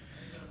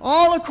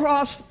 All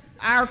across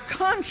our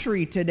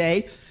country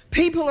today,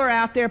 people are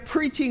out there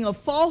preaching a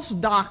false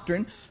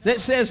doctrine that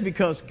says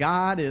because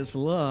God is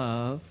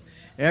love,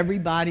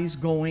 everybody's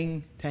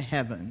going to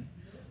heaven.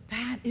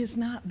 That is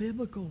not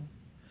biblical.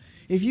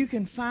 If you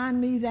can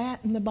find me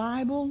that in the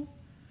Bible,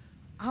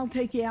 I'll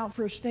take you out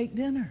for a steak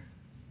dinner.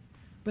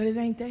 But it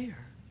ain't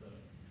there.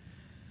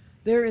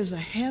 There is a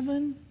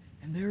heaven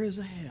and there is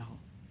a hell.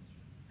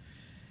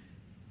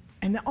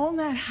 And on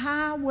that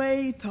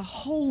highway to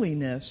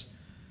holiness,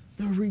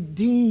 the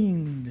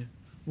redeemed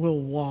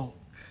will walk.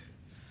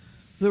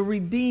 The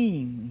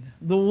redeemed,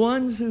 the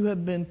ones who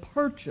have been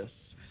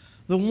purchased,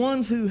 the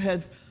ones who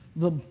have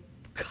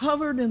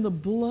covered in the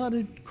blood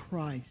of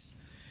Christ.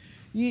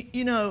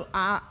 You know,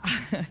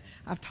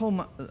 I've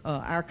told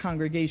our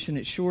congregation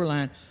at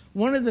Shoreline,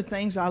 one of the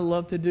things I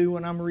love to do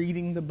when I'm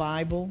reading the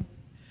Bible,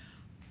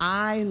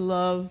 I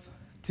love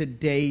to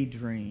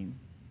daydream.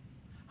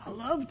 I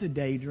love to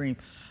daydream.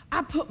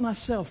 I put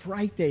myself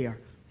right there.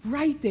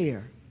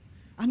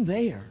 I'm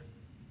there.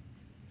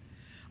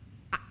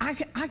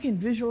 I can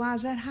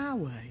visualize that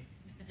highway.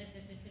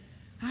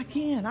 I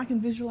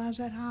can visualize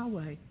that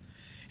highway.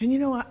 And you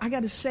know, I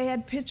got a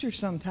sad picture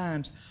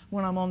sometimes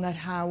when I'm on that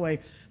highway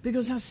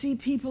because I see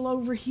people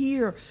over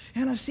here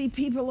and I see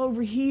people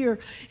over here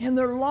and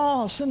they're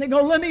lost and they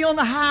go, let me on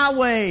the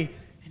highway.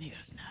 And he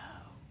goes,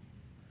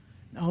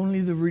 no.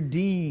 Only the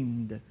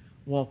redeemed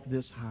walk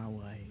this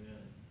highway.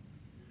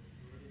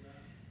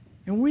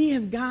 And we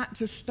have got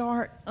to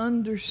start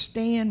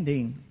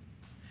understanding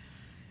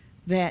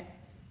that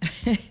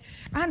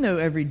I know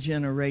every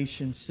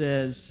generation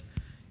says,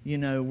 you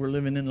know, we're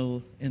living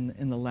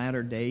in the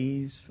latter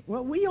days.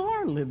 Well, we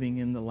are living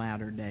in the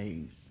latter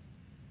days.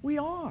 We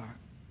are.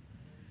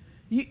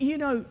 You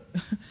know,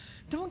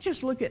 don't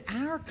just look at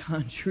our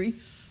country.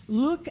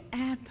 Look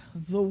at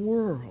the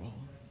world.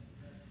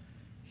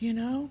 You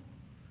know?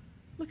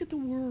 Look at the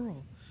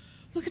world.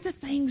 Look at the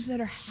things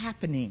that are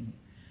happening.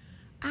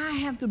 I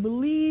have to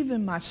believe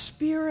in my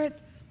spirit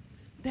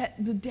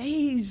that the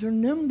days are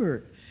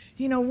numbered.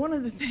 You know, one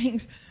of the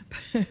things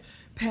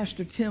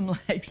Pastor Tim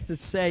likes to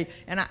say,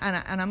 and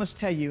I must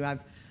tell you,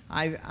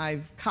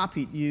 I've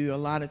copied you a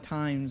lot of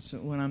times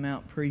when I'm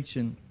out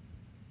preaching.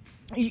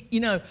 You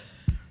know,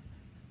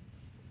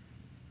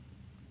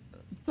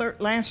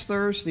 last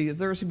Thursday, the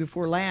Thursday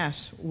before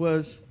last,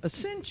 was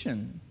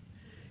Ascension.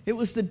 It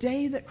was the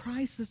day that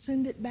Christ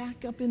ascended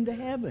back up into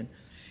heaven.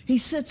 He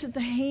sits at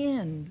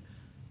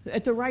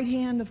the right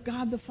hand of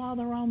God the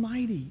Father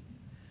Almighty.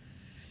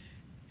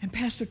 And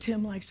Pastor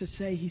Tim likes to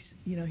say, he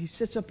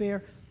sits up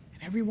there,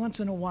 and every once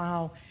in a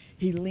while,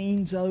 he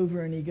leans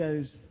over and he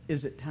goes,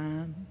 is it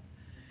time?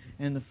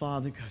 And the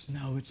Father goes,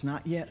 no, it's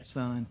not yet,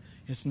 son.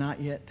 It's not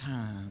yet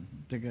time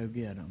to go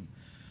get them.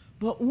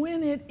 But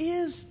when it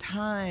is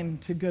time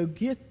to go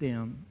get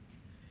them,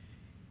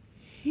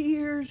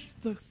 here's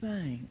the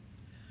thing.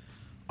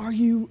 Are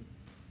you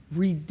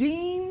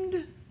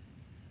redeemed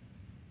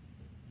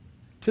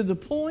to the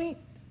point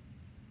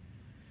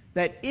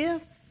that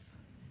if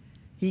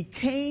He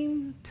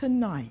came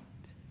tonight,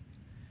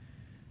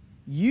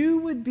 you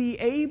would be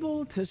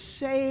able to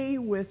say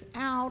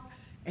without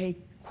a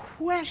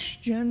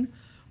question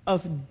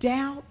of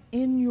doubt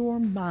in your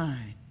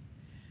mind,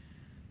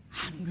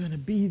 I'm going to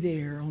be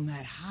there on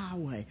that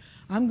highway.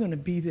 I'm going to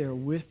be there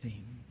with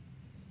Him.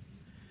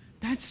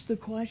 That's the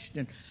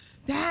question.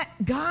 That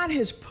God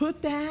has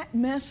put that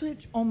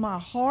message on my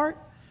heart.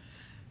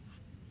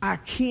 I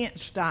can't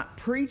stop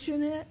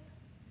preaching it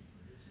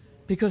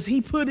because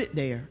He put it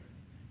there.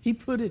 He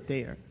put it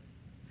there.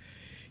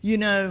 You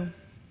know,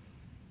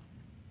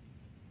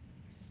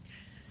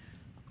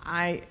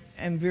 I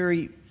am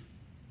very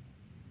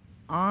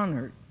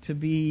honored to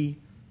be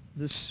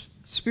the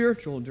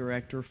spiritual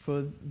director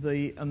for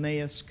the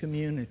Emmaus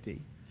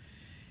community.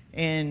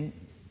 And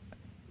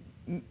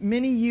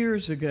many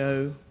years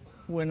ago,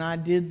 when I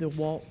did the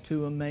walk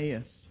to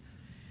Emmaus,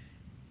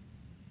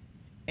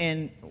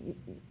 and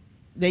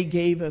they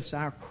gave us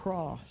our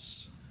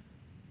cross.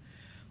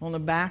 On the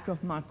back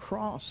of my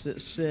cross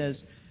it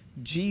says,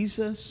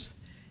 Jesus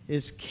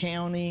is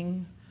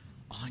counting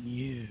on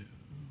you.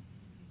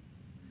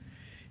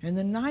 And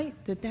the night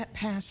that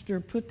pastor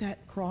put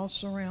that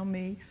cross around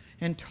me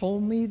and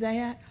told me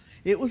that,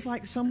 it was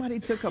like somebody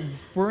took a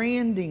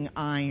branding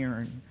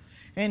iron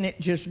and it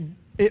just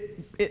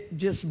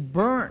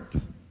burnt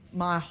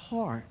my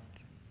heart.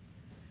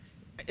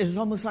 It's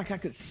almost like I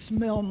could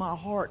smell my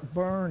heart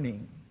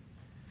burning.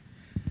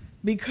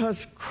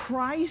 Because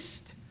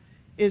Christ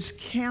is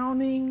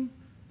counting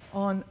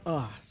on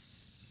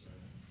us.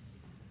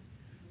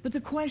 But the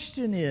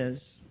question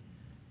is,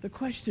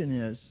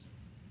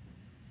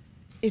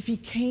 if he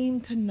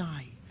came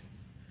tonight,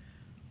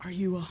 are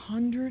you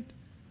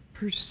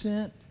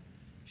 100%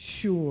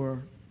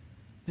 sure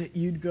that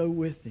you'd go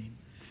with him?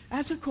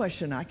 That's a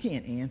question I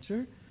can't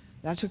answer.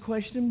 That's a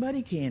question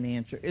Buddy can't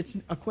answer. It's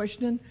a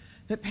question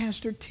that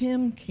Pastor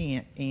Tim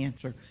can't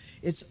answer.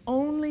 It's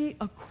only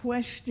a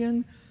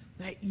question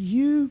that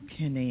you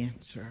can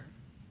answer.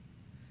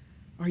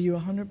 Are you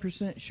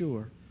 100%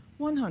 sure?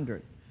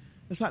 100.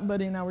 It's like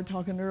Buddy and I were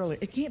talking earlier.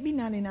 It can't be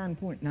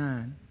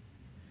 99.9.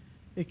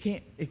 It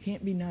can't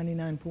be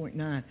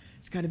 99.9.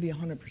 It's got to be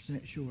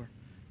 100% sure.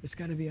 It's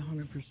got to be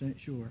 100%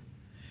 sure.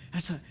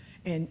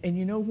 And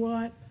you know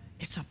what?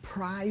 It's a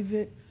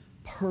private,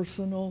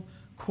 personal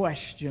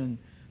question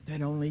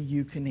that only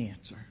you can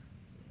answer.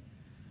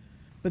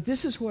 But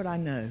this is what I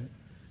know.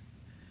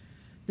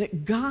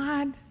 That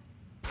God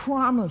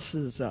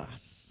promises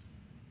us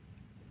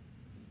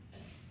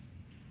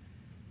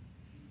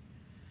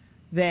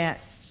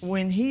that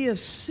when he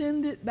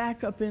ascended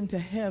back up into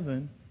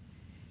heaven,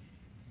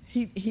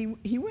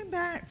 he went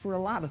back for a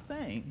lot of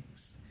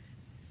things.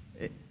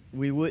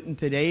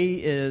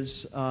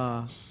 Today's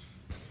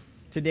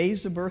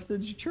the birth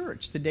of the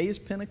church. Today is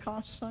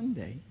Pentecost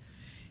Sunday.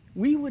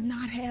 We would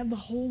not have the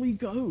Holy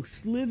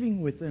Ghost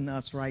living within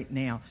us right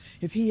now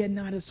if he had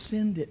not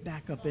ascended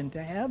back up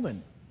into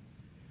heaven.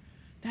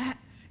 And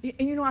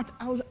you know, I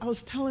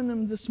was telling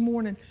them this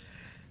morning,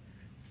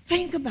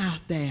 think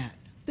about that.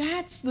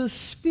 That's the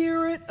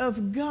Spirit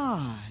of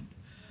God,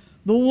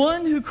 the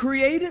one who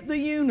created the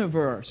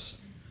universe,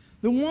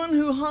 the one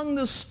who hung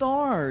the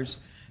stars.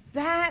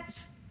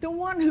 That's the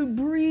one who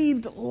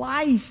breathed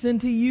life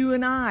into you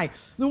and I,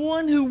 the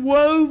one who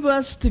wove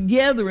us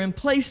together and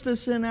placed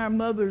us in our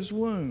mother's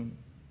womb.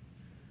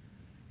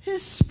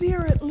 His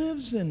Spirit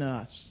lives in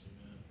us.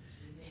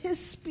 His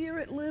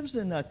Spirit lives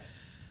in us.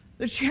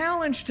 The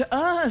challenge to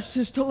us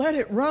is to let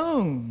it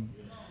roam.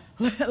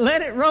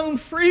 Let it roam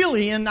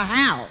freely in the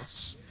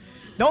house.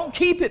 Don't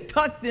keep it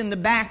tucked in the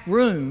back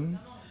room,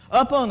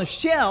 up on a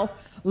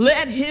shelf.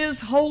 Let His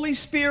Holy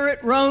Spirit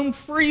roam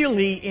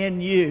freely in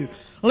you.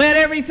 Let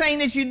everything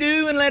that you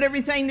do and let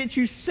everything that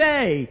you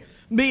say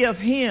be of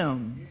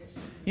Him.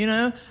 You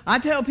know, I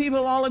tell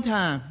people all the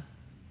time,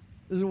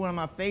 this is one of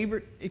my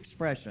favorite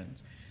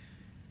expressions.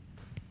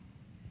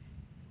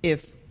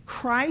 If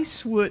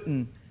Christ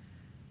wouldn't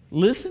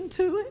listen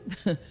to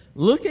it,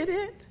 look at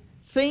it,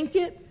 think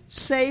it,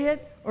 say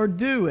it, or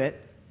do it,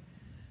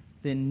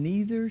 then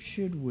neither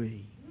should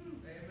we.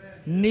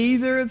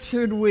 Neither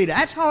should we.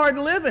 That's hard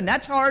living.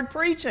 That's hard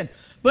preaching.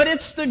 But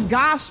it's the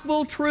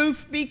gospel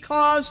truth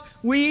because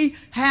we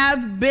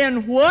have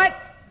been what?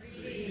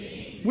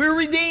 Redeemed. We're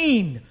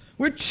redeemed.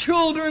 We're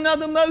children of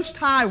the Most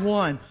High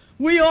One.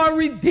 We are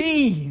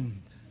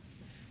redeemed.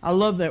 I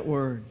love that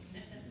word.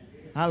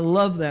 I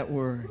love that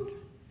word.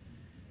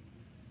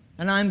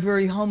 And I'm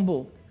very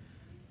humbled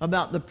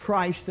about the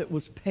price that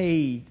was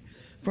paid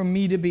for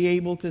me to be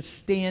able to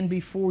stand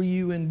before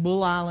you in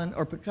Bull Island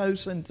or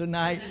Poquoson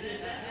tonight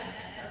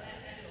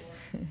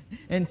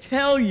and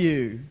tell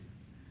you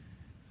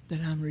that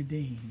I'm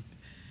redeemed.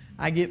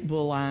 I get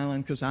Bull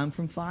Island because I'm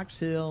from Fox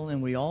Hill,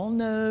 and we all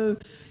know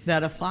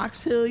that a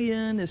Fox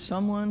Hillian is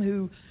someone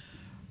who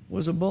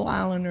was a Bull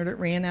Islander that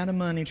ran out of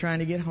money trying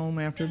to get home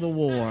after the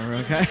war,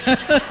 okay?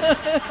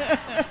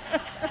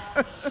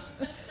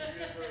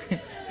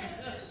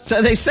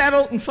 So they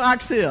settled in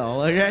Fox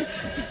Hill, okay?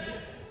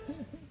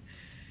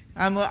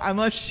 I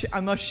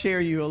must share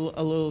you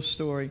a little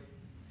story.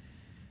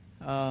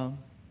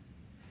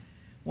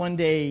 One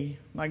day,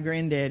 my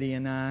granddaddy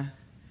and I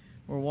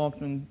were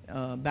walking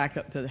back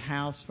up to the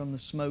house from the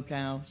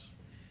smokehouse.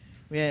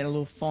 We had a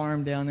little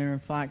farm down there in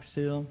Fox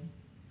Hill.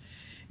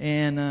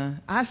 And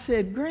I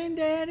said,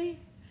 Granddaddy,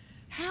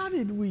 how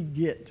did we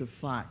get to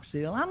Fox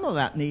Hill? I'm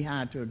about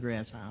knee-high to a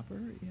grasshopper,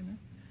 you know.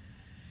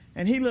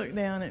 And he looked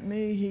down at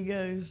me. He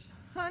goes,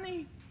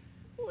 honey,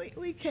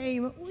 we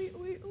came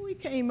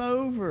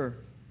over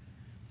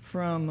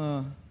from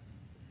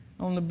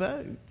on the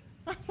boat.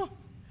 I thought,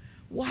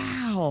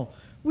 wow,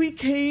 we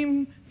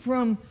came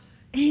from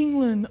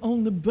England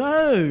on the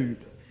boat.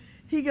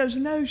 He goes,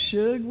 no,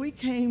 Shug, we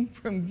came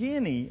from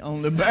Guinea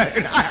on the boat.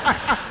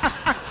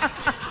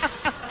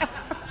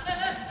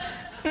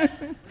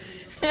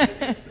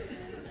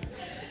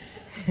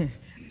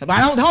 But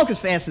I don't talk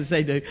as fast as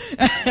they do.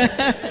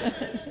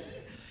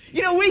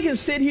 You know, we can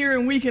sit here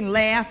and we can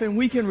laugh and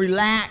we can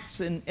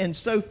relax and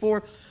so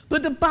forth.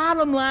 But the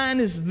bottom line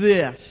is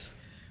this.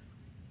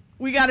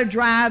 We got to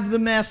drive the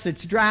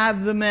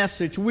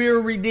message. We're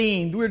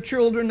redeemed. We're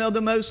children of the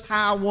Most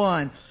High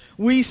One.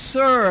 We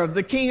serve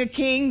the King of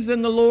Kings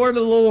and the Lord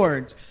of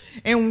Lords.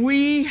 And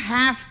we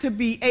have to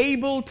be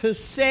able to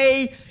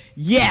say,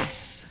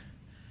 yes,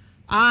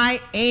 I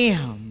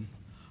am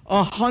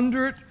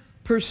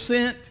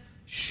 100%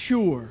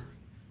 sure.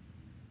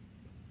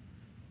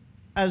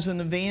 As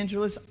an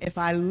evangelist, if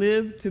I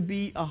live to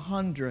be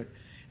 100,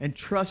 and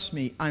trust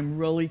me, I'm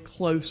really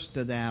close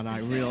to that, I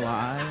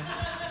realize.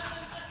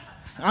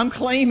 I'm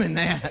claiming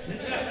that.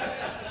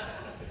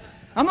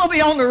 I'm going to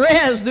be on the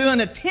res doing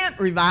a tent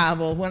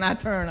revival when I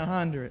turn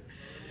 100.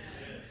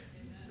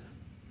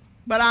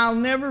 But I'll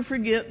never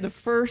forget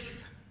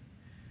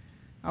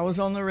I was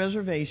on the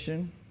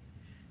reservation,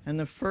 and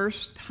the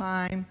first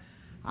time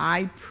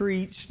I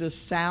preached a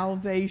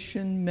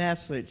salvation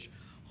message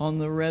on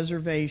the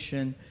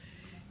reservation,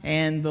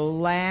 and the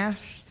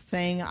last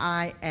thing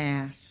I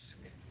asked,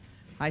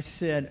 I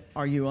said,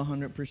 "Are you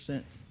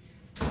 100%?"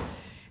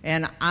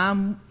 And I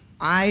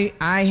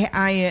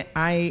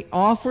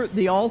offered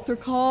the altar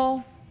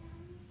call,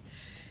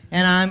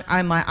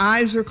 and my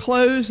eyes are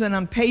closed, and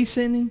I'm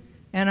pacing,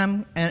 and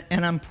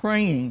I'm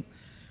praying,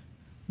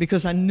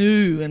 because I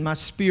knew in my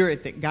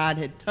spirit that God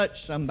had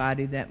touched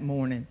somebody that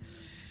morning.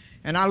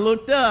 And I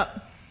looked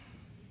up,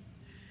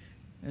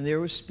 and there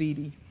was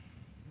Speedy.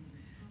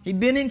 He'd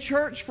been in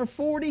church for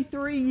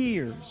 43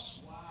 years.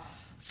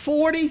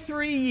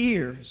 43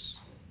 years.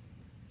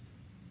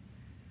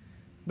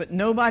 But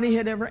nobody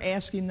had ever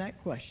asked him that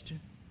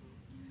question.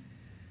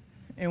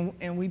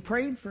 And we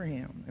prayed for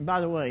him. And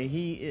by the way,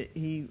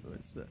 he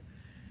was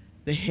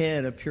the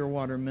head of Pure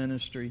Water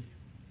Ministry.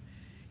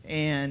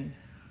 And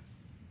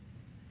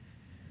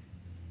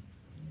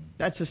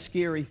that's a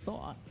scary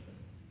thought.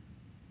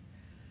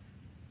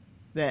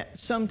 That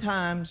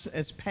sometimes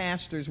as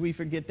pastors we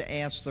forget to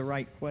ask the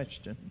right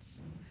questions.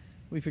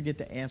 We forget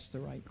to ask the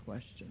right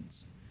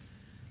questions.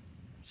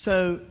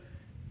 So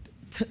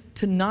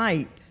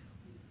tonight,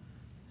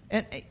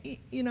 and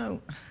you know,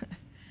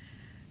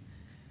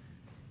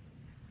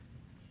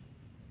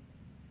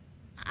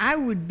 I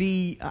would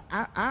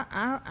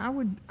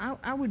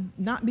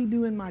not be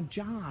doing my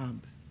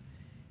job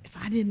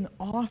if I didn't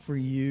offer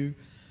you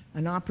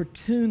an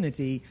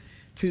opportunity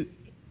to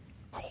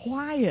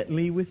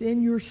quietly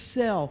within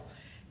yourself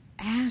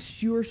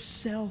ask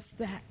yourself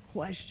that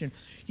question.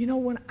 You know,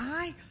 when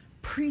I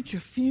preach a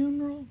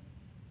funeral,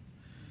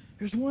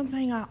 there's one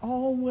thing I'm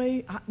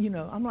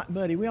like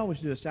Buddy, we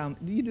always do a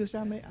salvation. Do you do a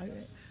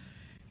salvation?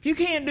 If you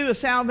can't do a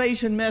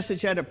salvation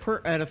message at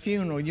a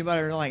funeral, you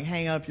better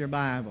hang up your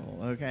Bible,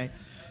 okay?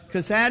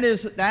 Because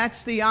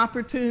that's the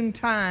opportune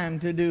time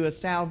to do a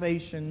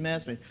salvation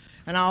message.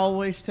 And I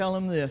always tell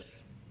them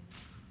this.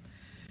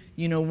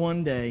 You know,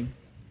 one day,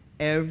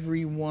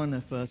 every one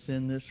of us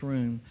in this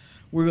room,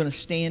 we're going to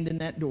stand in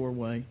that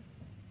doorway,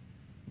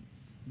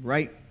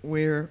 right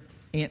where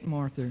Aunt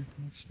Martha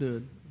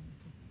stood.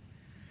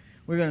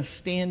 We're going to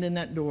stand in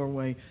that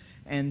doorway,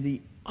 and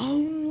the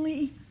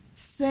only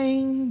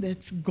thing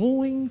that's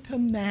going to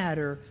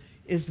matter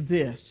is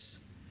this: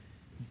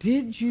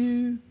 did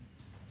you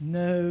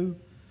know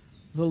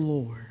the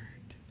Lord?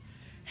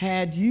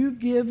 Had you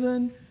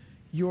given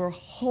your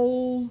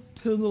whole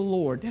to the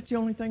Lord? That's the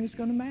only thing that's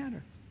going to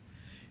matter.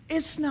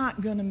 It's not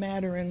going to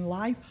matter in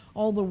life,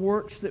 all the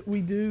works that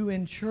we do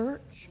in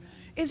church.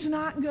 It's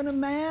not going to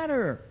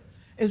matter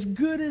as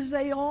good as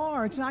they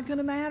are. It's not going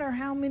to matter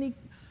how many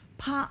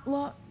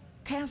potluck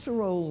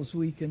casseroles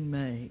we can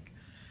make.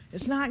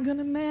 It's not going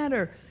to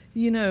matter.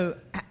 You know,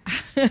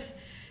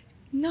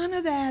 none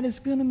of that is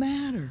going to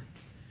matter.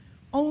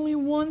 Only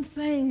one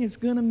thing is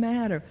going to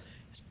matter.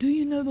 Is, do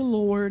you know the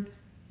Lord?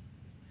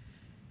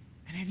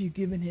 And have you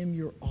given Him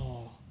your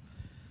all?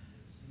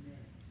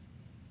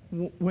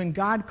 When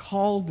God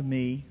called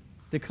me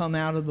to come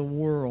out of the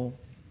world,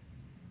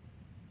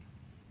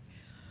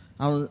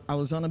 I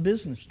was on a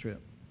business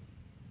trip.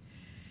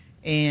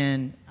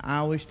 And I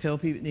always tell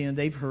people, you know,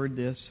 they've heard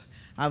this.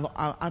 I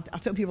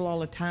tell people all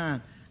the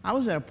time, I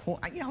was at a point,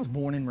 I was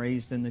born and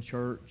raised in the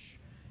church.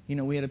 You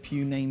know, we had a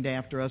pew named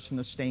after us in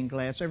a stained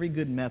glass. Every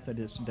good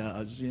Methodist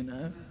does, you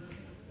know.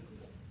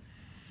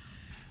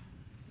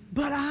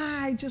 But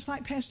I, just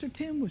like Pastor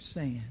Tim was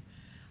saying,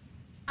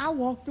 I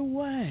walked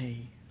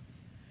away.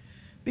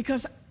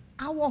 Because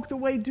I walked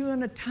away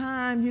during a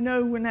time, you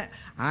know, when that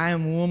I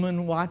am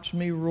woman, watch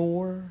me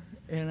roar,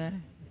 you know.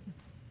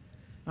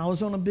 I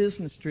was on a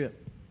business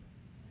trip,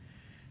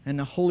 and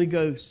the Holy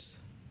Ghost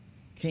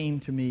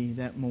came to me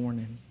that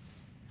morning.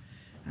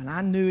 And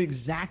I knew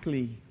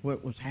exactly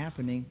what was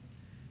happening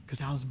because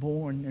I was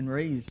born and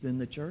raised in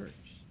the church.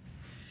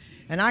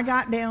 And I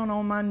got down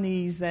on my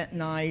knees that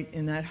night,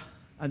 in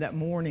that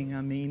morning,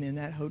 in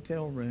that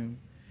hotel room.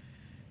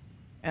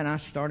 And I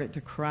started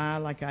to cry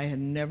like I had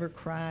never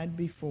cried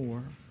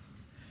before.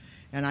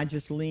 And I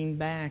just leaned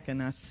back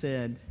and I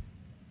said,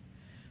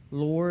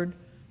 Lord,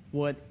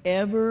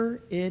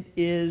 whatever it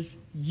is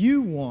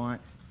you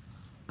want,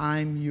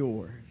 I'm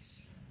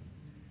yours.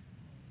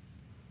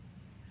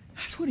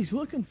 That's what He's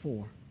looking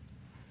for.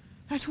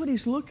 That's what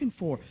He's looking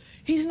for.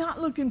 He's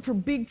not looking for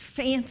big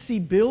fancy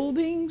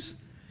buildings.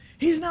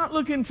 He's not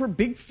looking for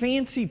big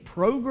fancy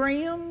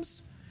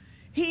programs.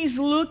 He's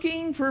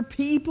looking for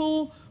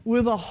people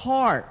with a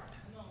heart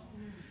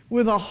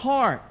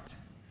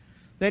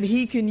that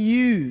He can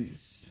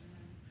use.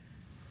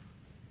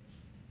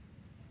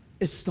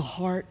 It's the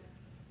heart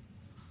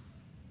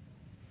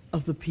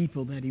of the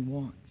people that He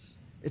wants.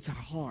 It's our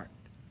heart.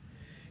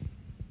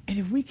 And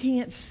if we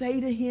can't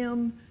say to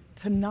Him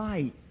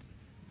tonight,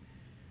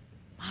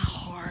 my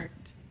heart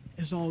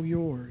is all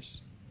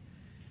yours.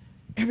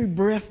 Every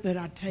breath that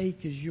I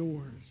take is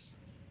yours.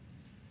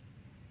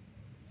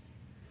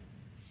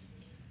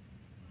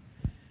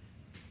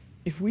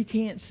 if we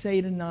can't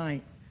say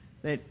tonight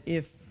that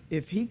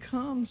if he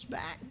comes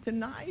back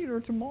tonight or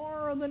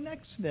tomorrow or the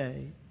next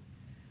day,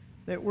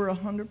 that we're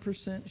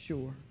 100%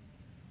 sure,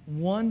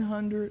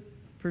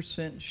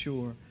 100%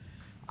 sure,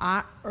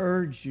 I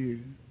urge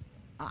you,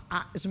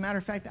 as a matter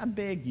of fact, I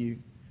beg you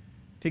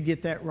to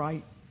get that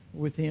right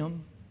with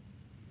him,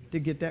 to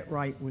get that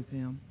right with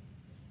him.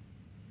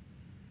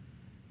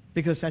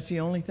 Because that's the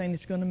only thing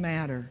that's going to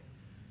matter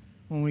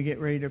when we get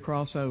ready to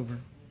cross over.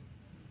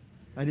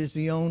 That is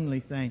the only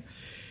thing.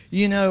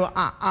 You know,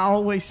 I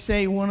always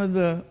say one of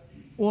the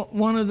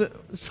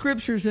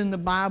scriptures in the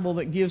Bible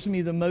that gives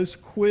me the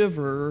most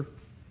quiver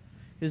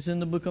is in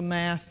the book of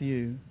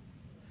Matthew,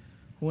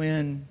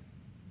 when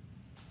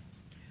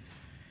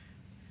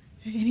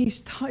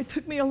it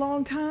took me a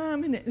long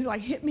time, and it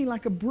like hit me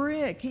like a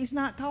brick. He's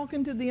not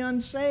talking to the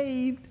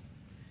unsaved.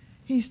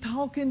 He's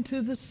talking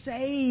to the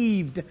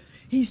saved.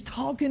 He's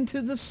talking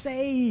to the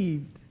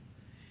saved.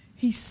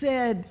 He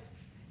said,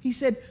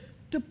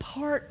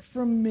 "Depart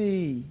from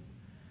me,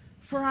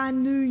 for I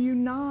knew you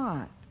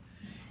not."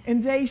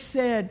 And they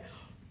said,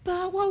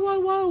 "But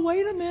whoa,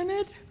 wait a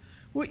minute.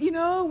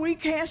 Well, we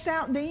cast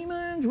out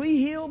demons, we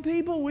healed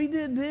people, we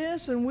did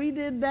this and we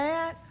did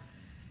that.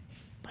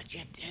 But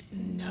you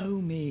didn't know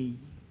me.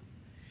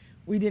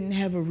 We didn't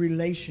have a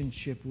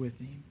relationship with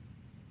him."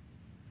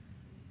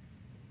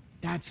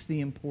 That's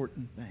the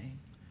important thing.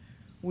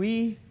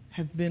 We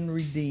have been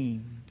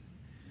redeemed.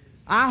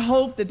 I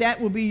hope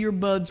that will be your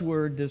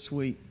buzzword this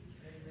week.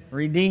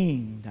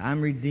 Redeemed.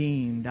 I'm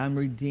redeemed. I'm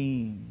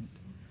redeemed.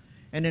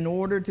 And in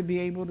order to be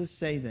able to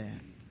say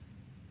that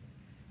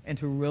and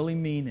to really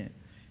mean it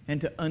and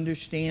to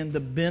understand the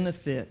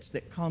benefits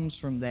that comes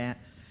from that,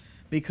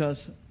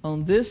 because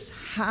on this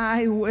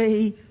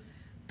highway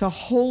to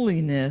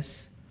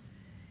holiness,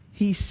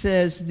 he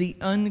says the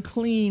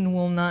unclean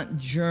will not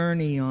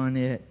journey on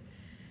it.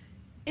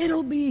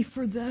 It'll be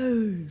for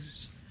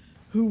those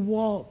who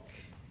walk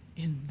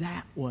in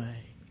that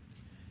way.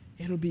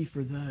 It'll be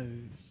for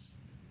those.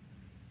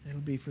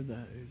 It'll be for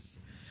those.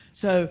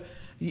 So,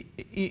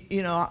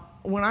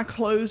 when I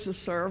close the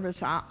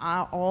service,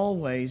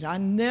 I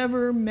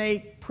never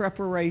make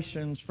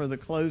preparations for the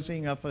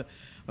closing of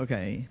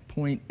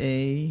point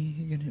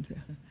A.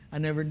 I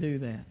never do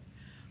that.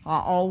 I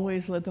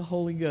always let the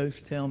Holy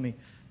Ghost tell me,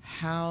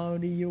 how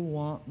do you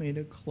want me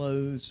to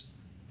close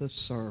the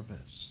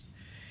service?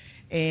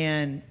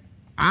 And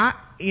I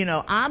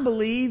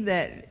believe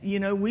that,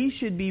 we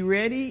should be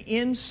ready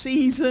in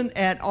season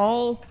at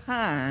all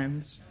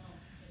times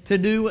to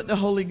do what the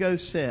Holy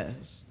Ghost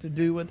says. To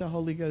do what the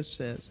Holy Ghost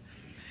says.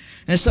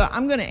 And so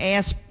I'm going to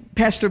ask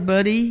Pastor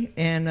Buddy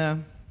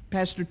and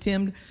Pastor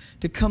Tim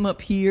to come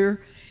up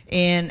here.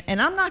 And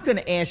I'm not going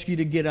to ask you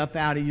to get up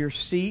out of your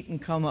seat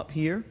and come up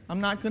here. I'm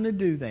not going to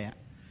do that.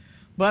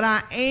 But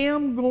I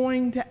am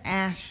going to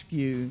ask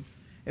you,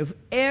 if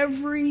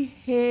every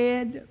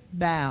head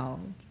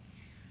bowed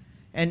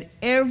and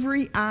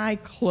every eye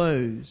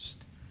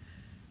closed,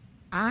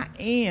 I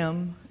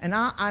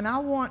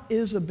want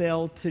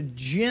Isabel to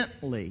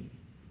gently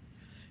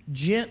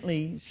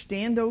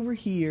stand over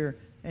here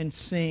and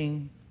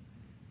sing.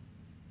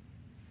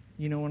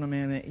 You know what I'm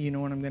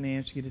going to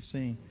ask you to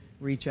sing?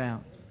 Reach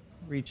out.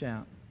 Reach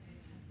out.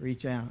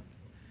 Reach out.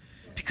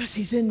 Because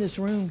he's in this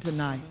room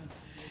tonight.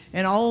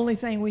 And the only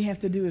thing we have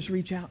to do is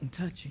reach out and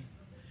touch him.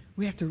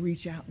 We have to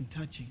reach out and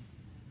touch him.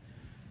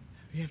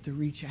 We have to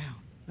reach out.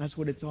 That's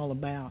what it's all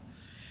about.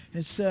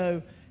 And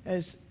so,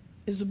 as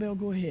Isabel,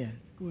 go ahead.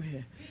 Go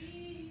ahead.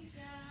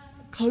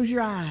 Close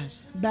your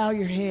eyes. Bow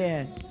your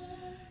head.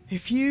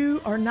 If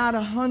you are not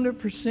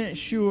 100%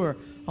 sure,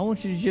 I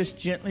want you to just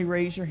gently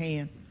raise your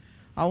hand.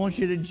 I want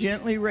you to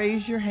gently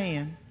raise your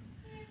hand.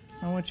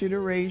 I want you to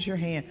raise your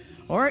hand.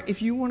 Or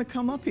if you want to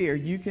come up here,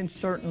 you can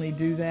certainly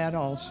do that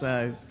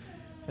also.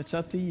 It's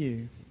up to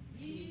you.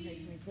 Pray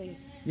for me,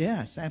 please.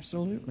 Yes,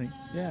 absolutely.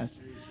 Yes.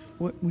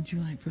 What would you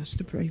like for us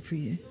to pray for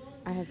you?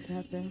 I have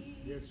cancer,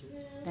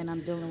 and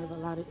I'm dealing with a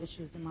lot of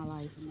issues in my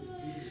life.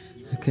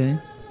 Okay.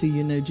 Do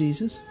you know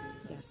Jesus?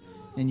 Yes.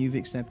 And you've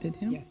accepted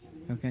him? Yes.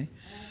 Okay.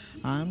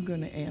 I'm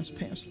going to ask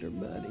Pastor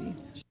Buddy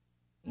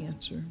to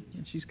answer.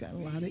 And she's got a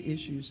lot of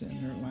issues in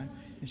her life,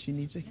 and she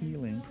needs a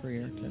healing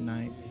prayer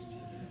tonight.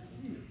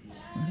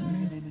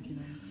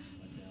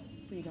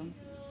 Freedom.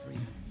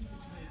 Freedom.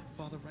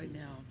 Father, right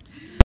now,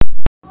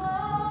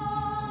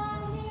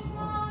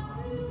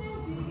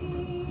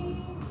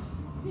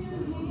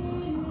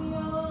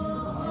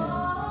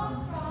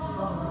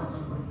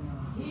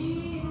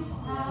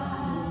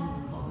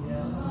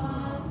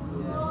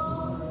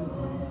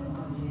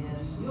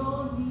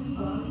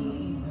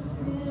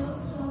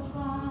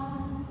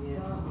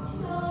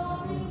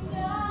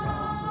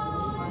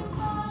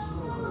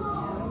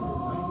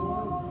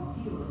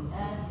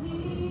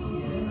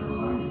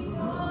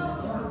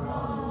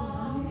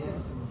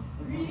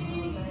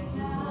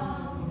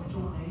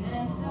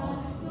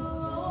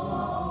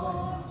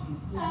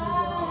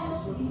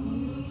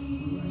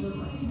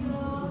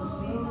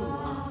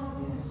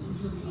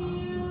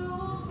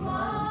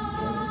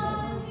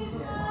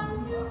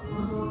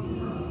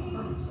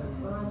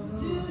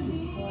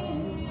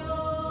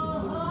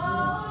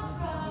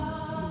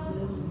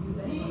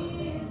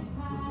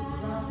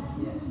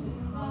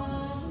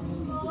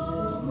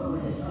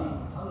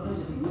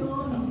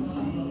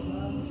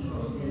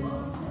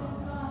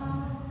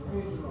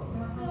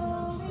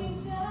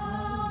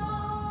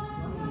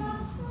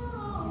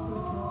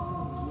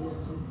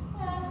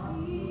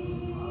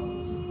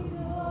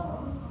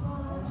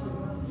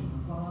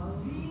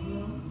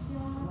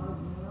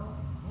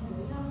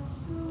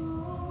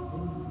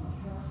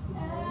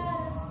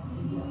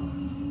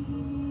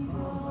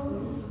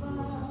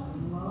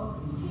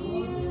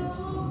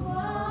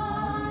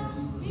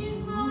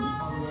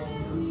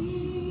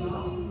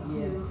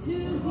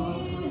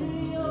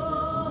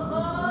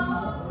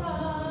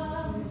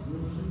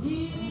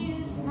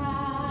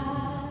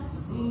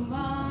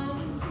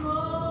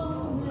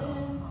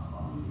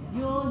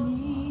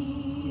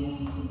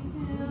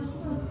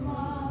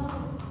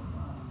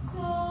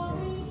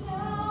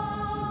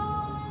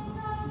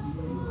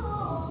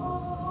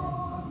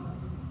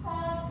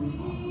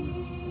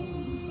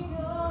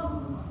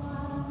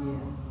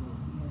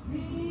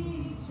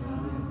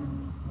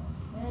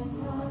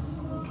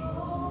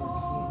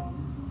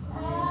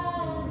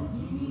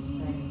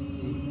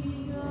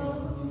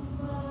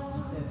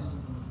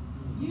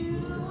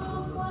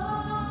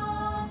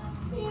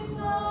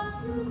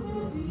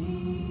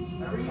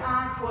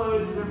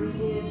 closed, every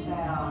head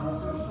bowed.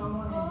 If there's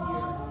someone in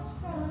here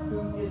who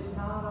is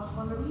not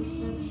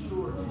 100%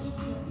 sure, just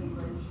gently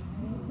raise your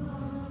hand.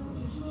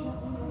 Just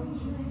gently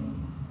raise your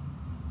hand.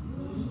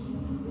 Just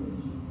gently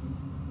raise your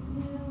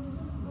hand.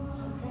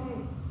 It's okay.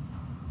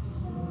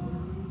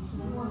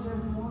 He wants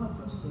every one of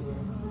us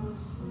there.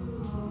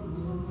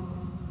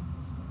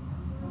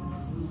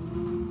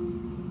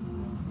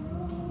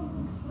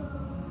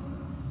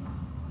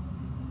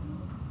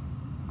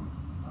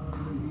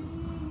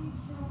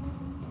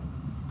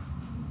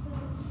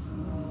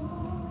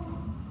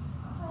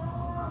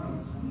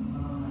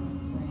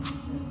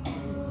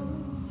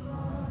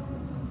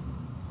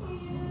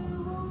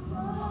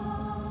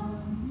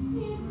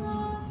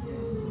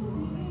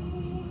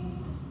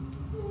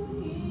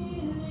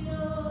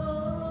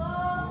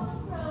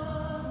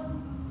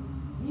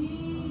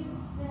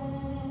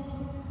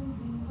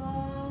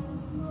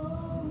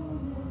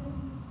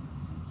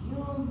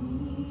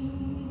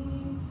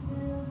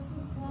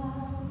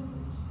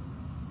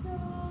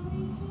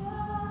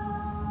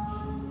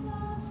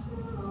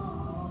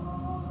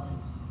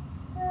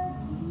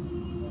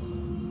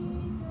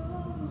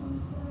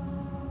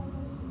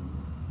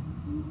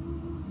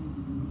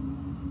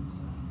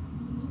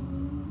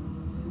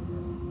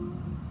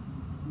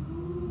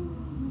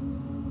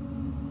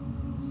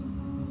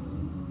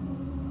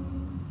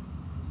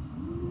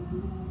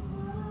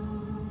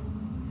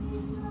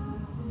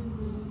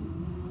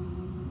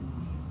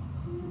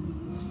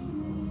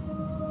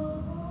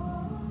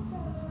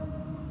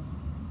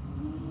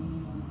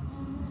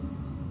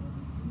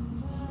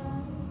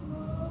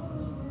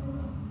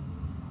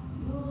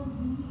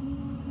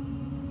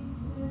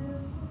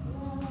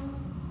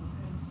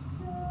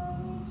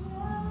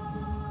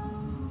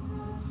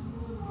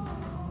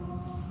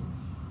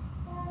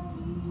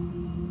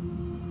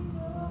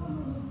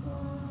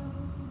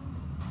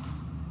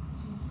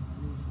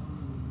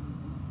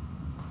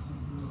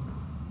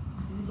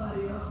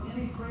 Anybody else?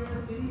 Any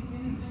prayer?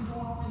 Anything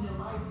going on in your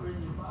life or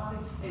in your body?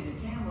 Hey, the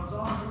camera's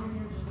on. We're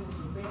here just doing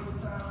some family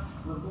time.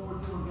 We're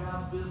Lord doing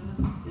God's business.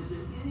 Is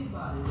there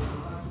anybody that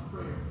would like some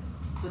prayer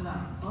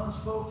tonight?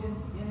 Unspoken?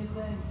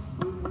 Anything?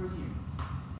 We're here.